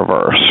it's the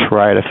reverse,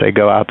 right? If they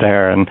go out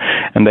there and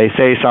they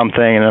say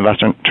something and an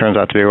investor turns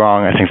out to be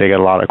wrong, I think they get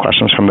a lot of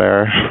questions from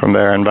their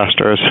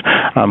investors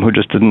who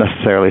just didn't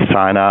necessarily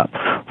sign up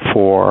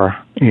for,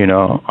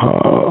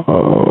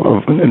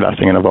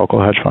 investing in a local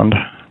hedge fund.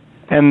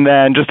 And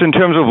then just in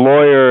terms of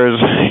lawyers,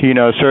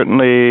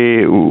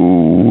 certainly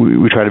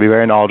we try to be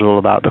very knowledgeable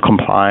about the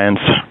compliance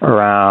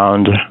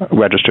around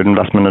registered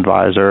investment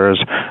advisors,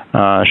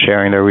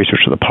 sharing their research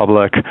to the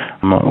public.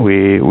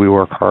 We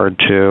work hard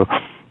to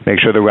make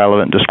sure the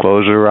relevant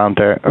disclosures are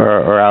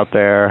out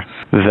there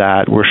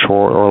that we're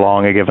short or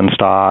long a given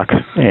stock,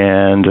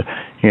 and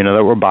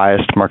that we're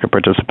biased market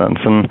participants.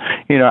 And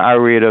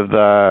our read of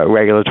the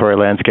regulatory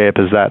landscape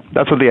is that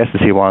that's what the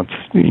SEC wants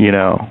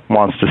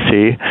to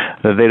see.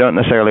 That they don't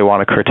necessarily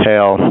want to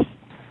curtail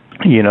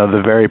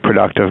the very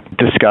productive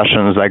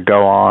discussions that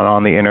go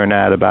on the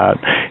internet about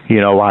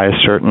why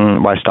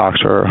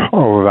stocks are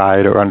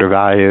overvalued or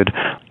undervalued.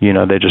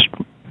 They just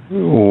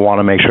want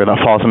to make sure that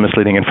false and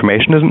misleading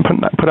information isn't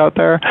put out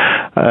there,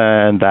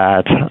 and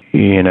that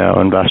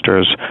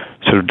investors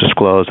sort of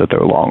disclose that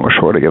they're long or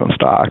short a given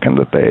stock and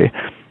that they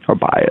are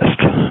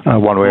biased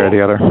one way or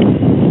the other.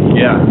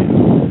 Yeah.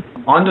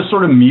 On to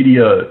sort of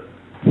media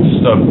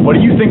stuff. What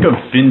do you think of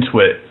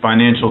FinTwit,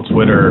 financial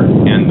Twitter,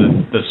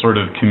 and the sort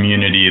of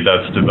community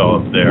that's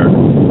developed there?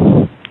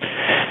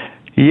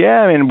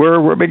 Yeah, I mean,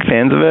 we're big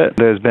fans of it.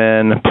 There's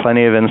been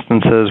plenty of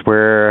instances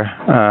where,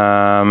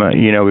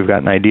 we've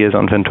gotten ideas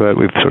on Fintuit.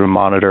 We've sort of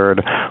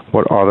monitored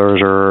what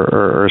others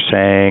are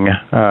saying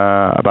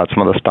about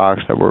some of the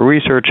stocks that we're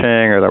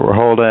researching or that we're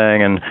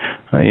holding, and,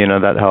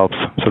 that helps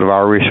sort of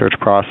our research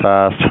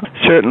process.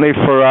 Certainly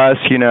for us,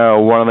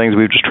 one of the things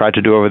we've just tried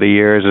to do over the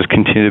years is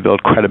continue to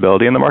build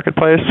credibility in the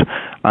marketplace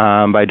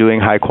by doing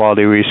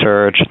high-quality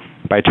research,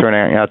 by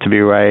turning out to be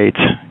right,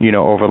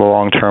 over the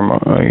long term,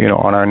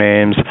 on our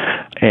names,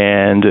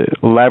 and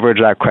leverage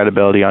that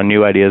credibility on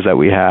new ideas that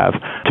we have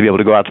to be able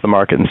to go out to the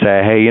market and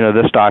say, hey,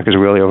 this stock is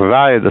really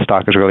overvalued, this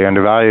stock is really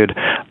undervalued,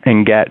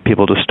 and get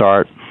people to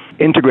start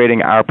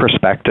integrating our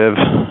perspective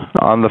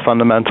on the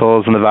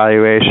fundamentals and the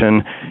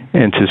valuation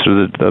into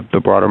sort of the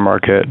broader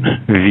market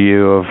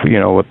view of,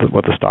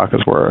 what the stock is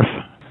worth.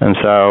 And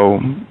so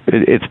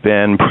it's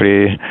been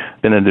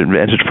an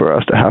advantage for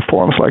us to have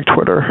forums like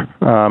Twitter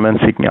and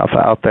Seeking Alpha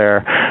out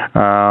there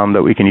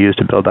that we can use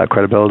to build that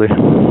credibility.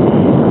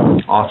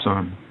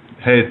 Awesome.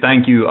 Hey,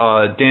 thank you.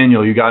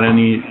 Daniel, you got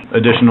any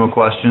additional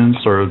questions,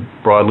 or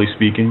broadly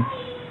speaking?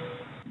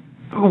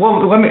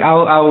 Well,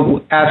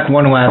 I'll ask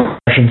one last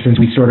question, since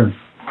we sort of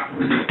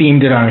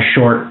themed it on a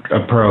short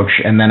approach.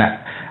 And then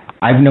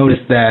I've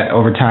noticed that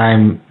over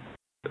time,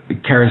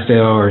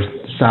 Kerrisdale or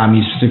Sahm,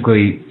 you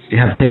specifically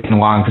have taken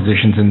long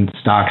positions in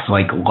stocks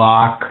like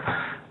Lock,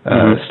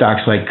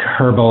 stocks like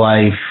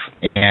Herbalife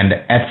and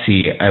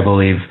Etsy, I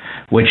believe,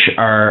 which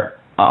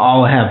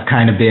all have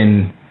kind of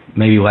been,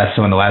 maybe less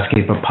so in the last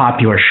case, but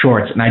popular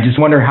shorts. And I just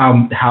wonder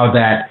how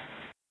that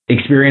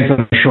experience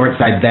on the short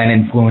side then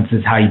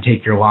influences how you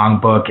take your long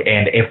book,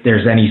 and if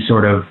there's any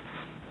sort of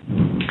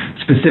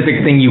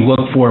specific thing you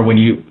look for when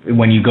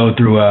you go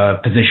through a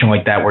position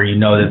like that, where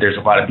that there's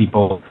a lot of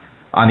people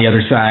on the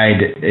other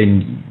side.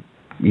 And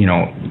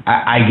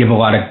I give a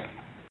lot of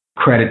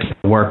credit to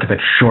the work that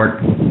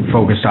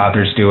short-focused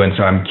authors do, and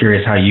so I'm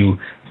curious how you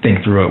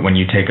think through it when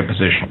you take a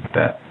position like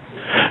that.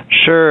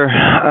 Sure.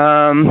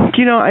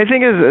 I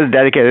think as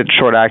dedicated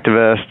short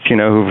activists,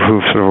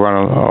 who've sort of run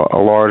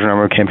a large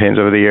number of campaigns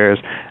over the years,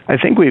 I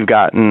think we've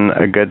gotten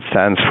a good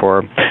sense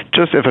for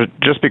just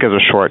because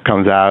a short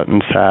comes out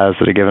and says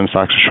that a given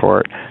stock's a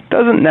short,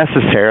 doesn't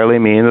necessarily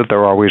mean that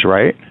they're always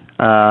right.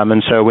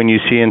 And so when you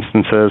see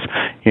instances,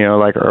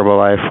 like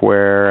Herbalife,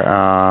 where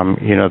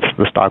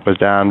the stock was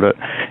down, but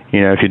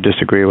if you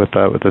disagree with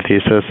the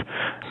thesis,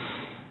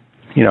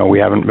 we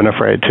haven't been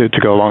afraid to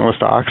go along with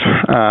stocks.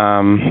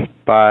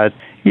 But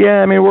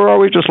yeah, I mean, we're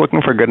always just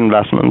looking for good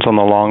investments on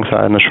the long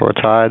side and the short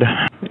side.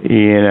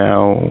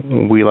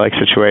 We like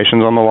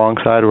situations on the long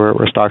side where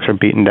stocks are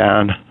beaten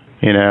down,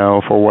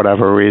 for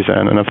whatever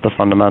reason, and if the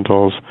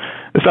fundamentals,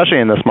 especially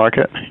in this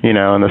market, in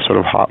this sort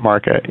of hot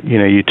market,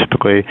 you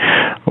typically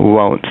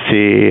won't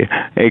see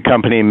a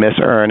company miss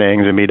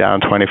earnings and be down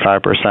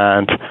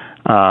 25%.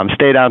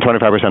 Stay down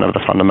 25% of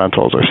the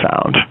fundamentals are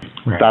sound.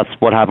 Right. That's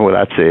what happened with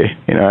Etsy.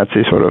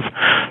 Etsy sort of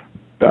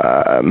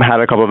had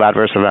a couple of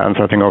adverse events,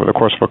 I think, over the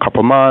course of a couple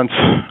of months,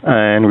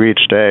 and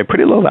reached a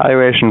pretty low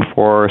valuation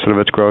for sort of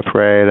its growth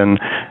rate and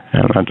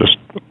just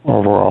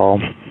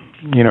overall,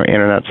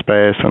 internet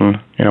space, and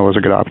was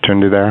a good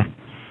opportunity there.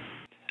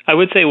 I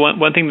would say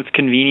one thing that's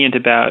convenient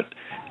about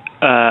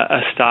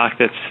a stock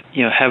that's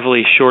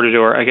heavily shorted,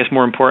 or I guess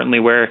more importantly,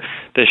 where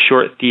the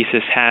short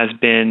thesis has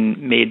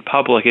been made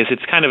public, is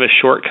it's kind of a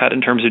shortcut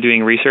in terms of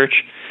doing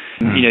research.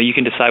 You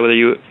can decide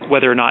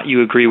whether or not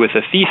you agree with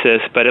the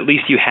thesis, but at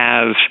least you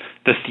have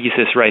the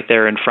thesis right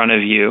there in front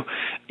of you.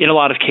 In a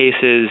lot of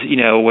cases,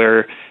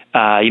 where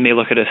you may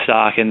look at a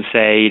stock and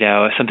say,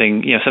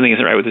 something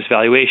isn't right with this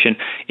valuation,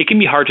 it can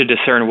be hard to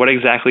discern what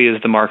exactly is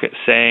the market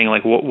saying.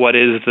 Like, what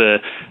is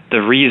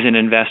the reason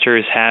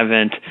investors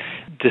haven't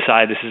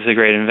decided this is a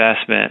great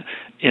investment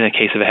in the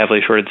case of a heavily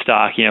shorted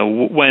stock?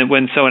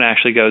 When someone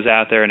actually goes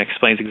out there and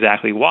explains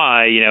exactly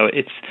why,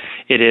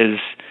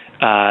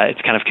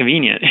 it's kind of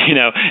convenient,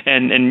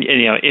 and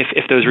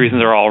if those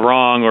reasons are all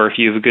wrong, or if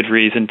you have a good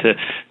reason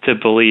to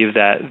believe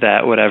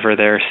that whatever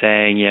they're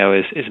saying,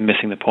 is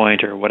missing the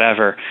point or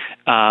whatever,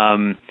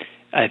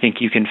 I think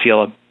you can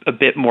feel a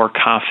bit more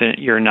confident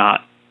you're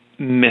not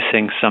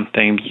missing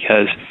something,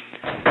 because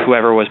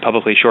whoever was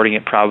publicly shorting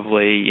it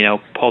probably,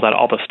 pulled out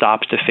all the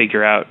stops to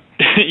figure out,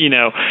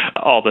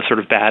 all the sort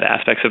of bad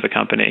aspects of the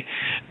company.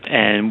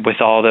 And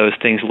with all those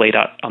things laid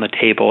out on the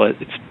table,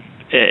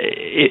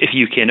 if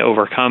you can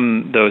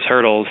overcome those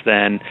hurdles,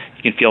 then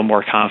you can feel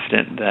more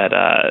confident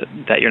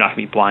that you're not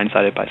going to be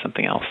blindsided by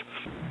something else.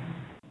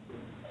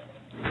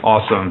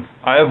 Awesome.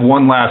 I have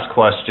one last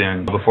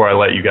question before I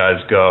let you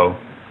guys go,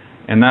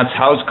 and that's,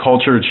 how's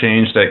culture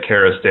changed at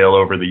Kerrisdale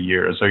over the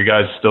years? Are you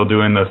guys still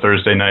doing the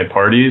Thursday night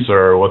parties,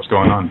 or what's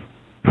going on?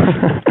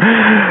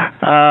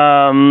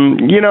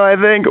 I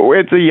think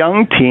it's a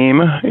young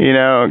team.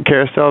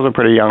 Kerrisdale is a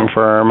pretty young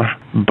firm,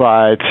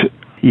 but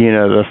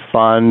the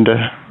fund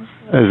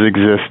has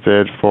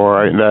existed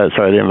the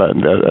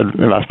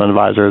investment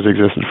advisor has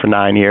existed for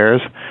 9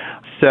 years.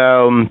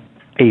 So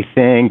I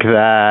think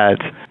that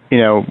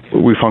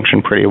we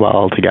function pretty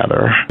well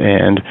together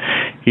and,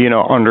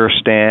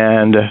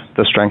 understand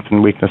the strengths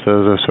and weaknesses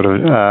of sort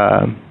of,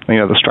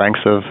 the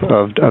strengths of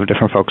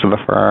different folks in the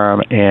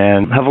firm,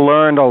 and have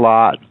learned a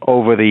lot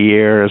over the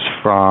years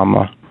from,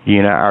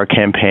 our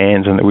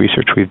campaigns and the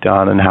research we've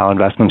done and how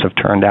investments have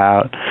turned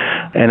out.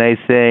 And I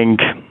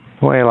think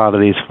the way a lot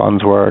of these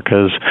funds work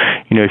is,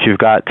 if you've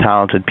got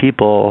talented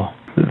people,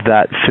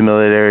 that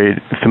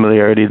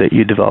familiarity that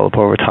you develop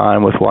over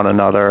time with one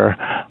another,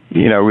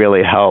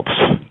 really helps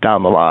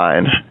down the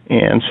line.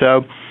 And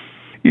so,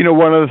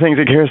 one of the things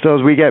at Kerrisdale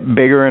is we get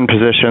bigger in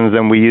positions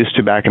than we used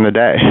to back in the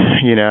day.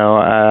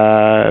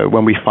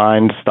 When we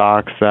find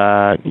stocks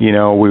that,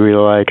 we really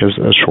like as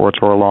shorts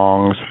or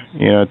longs,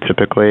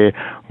 typically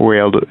we're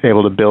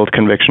able to build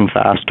conviction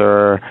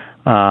faster,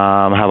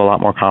 have a lot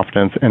more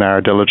confidence in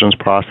our diligence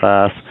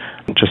process,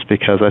 just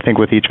because I think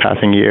with each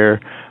passing year,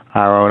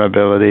 our own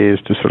abilities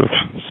to sort of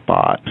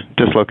spot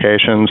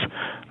dislocations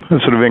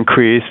have sort of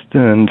increased.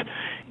 And,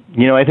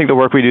 I think the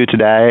work we do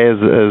today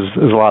is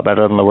a lot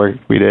better than the work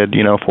we did,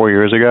 4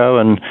 years ago.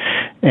 And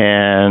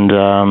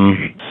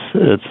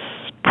it's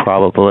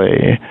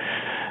probably,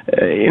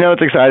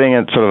 it's exciting.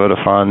 It's sort of a lot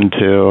of fun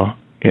to,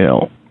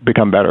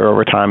 become better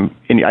over time,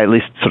 at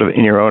least sort of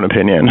in your own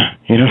opinion.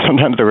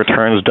 Sometimes the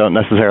returns don't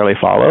necessarily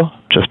follow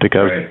just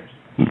because,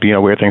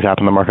 weird things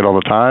happen in the market all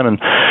the time.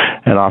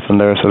 And often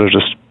they're sort of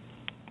just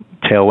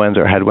tailwinds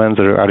or headwinds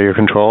that are out of your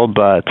control.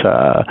 But,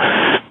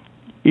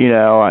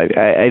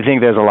 I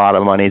think there's a lot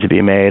of money to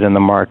be made in the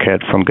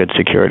market from good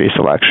security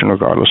selection,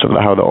 regardless of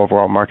how the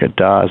overall market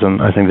does.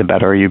 And I think the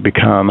better you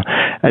become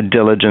at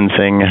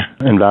diligencing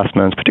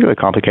investments, particularly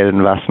complicated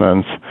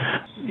investments,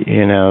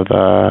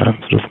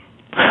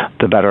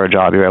 the better a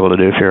job you're able to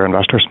do for your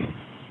investors.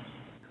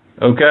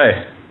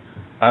 Okay.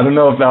 I don't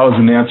know if that was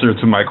an answer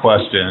to my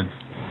question,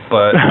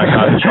 but I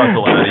got a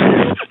chuckle out of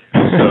you.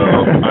 So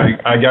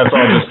I guess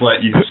I'll just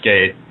let you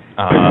skate.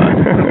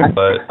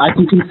 But I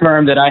can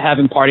confirm that I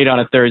haven't partied on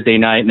a Thursday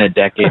night in a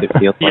decade. It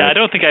feels like. Yeah, I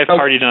don't think I've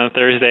partied on a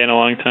Thursday in a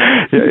long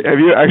time. Yeah, have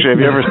you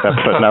ever stepped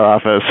foot in our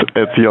office?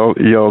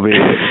 You'll be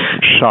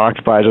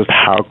shocked by just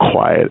how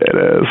quiet it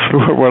is.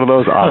 One of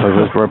those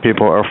offices where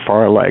people are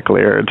far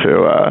likelier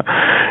to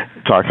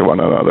talk to one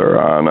another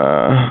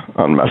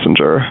on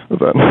Messenger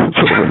than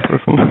sort of in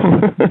person.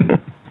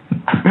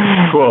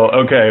 Cool.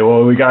 Okay.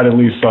 Well, we got at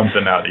least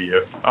something out of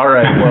you. All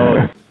right.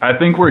 Well, I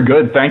think we're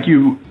good. Thank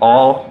you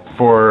all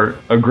for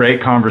a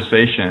great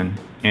conversation.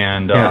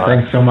 And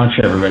thanks so much,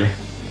 everybody.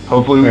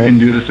 Hopefully we can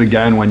do this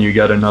again when you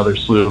get another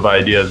slew of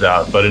ideas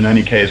out. But in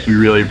any case, we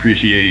really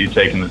appreciate you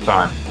taking the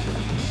time.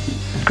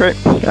 Great.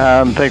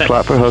 Thanks a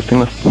lot for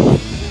hosting this.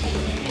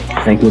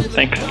 Thank you.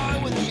 Thanks.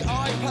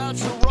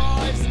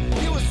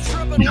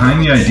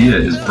 Behind the Idea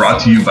is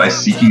brought to you by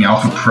Seeking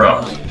Alpha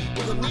Pro.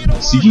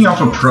 Seeking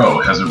Alpha Pro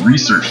has a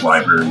research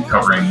library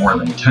covering more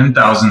than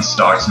 10,000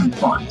 stocks and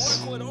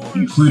funds,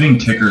 including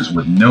tickers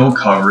with no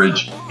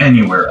coverage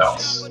anywhere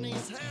else.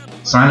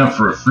 Sign up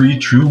for a free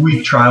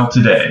 2-week trial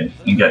today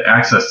and get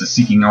access to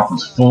Seeking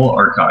Alpha's full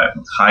archive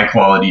of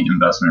high-quality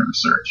investment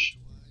research.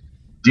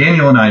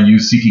 Daniel and I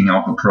use Seeking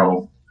Alpha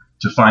Pro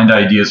to find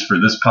ideas for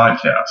this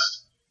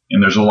podcast,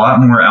 and there's a lot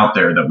more out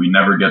there that we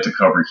never get to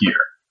cover here.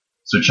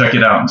 So check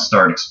it out and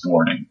start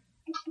exploring.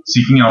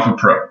 Seeking Alpha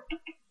Pro.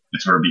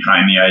 It's where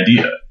Behind the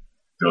Idea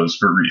goes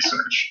for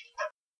research.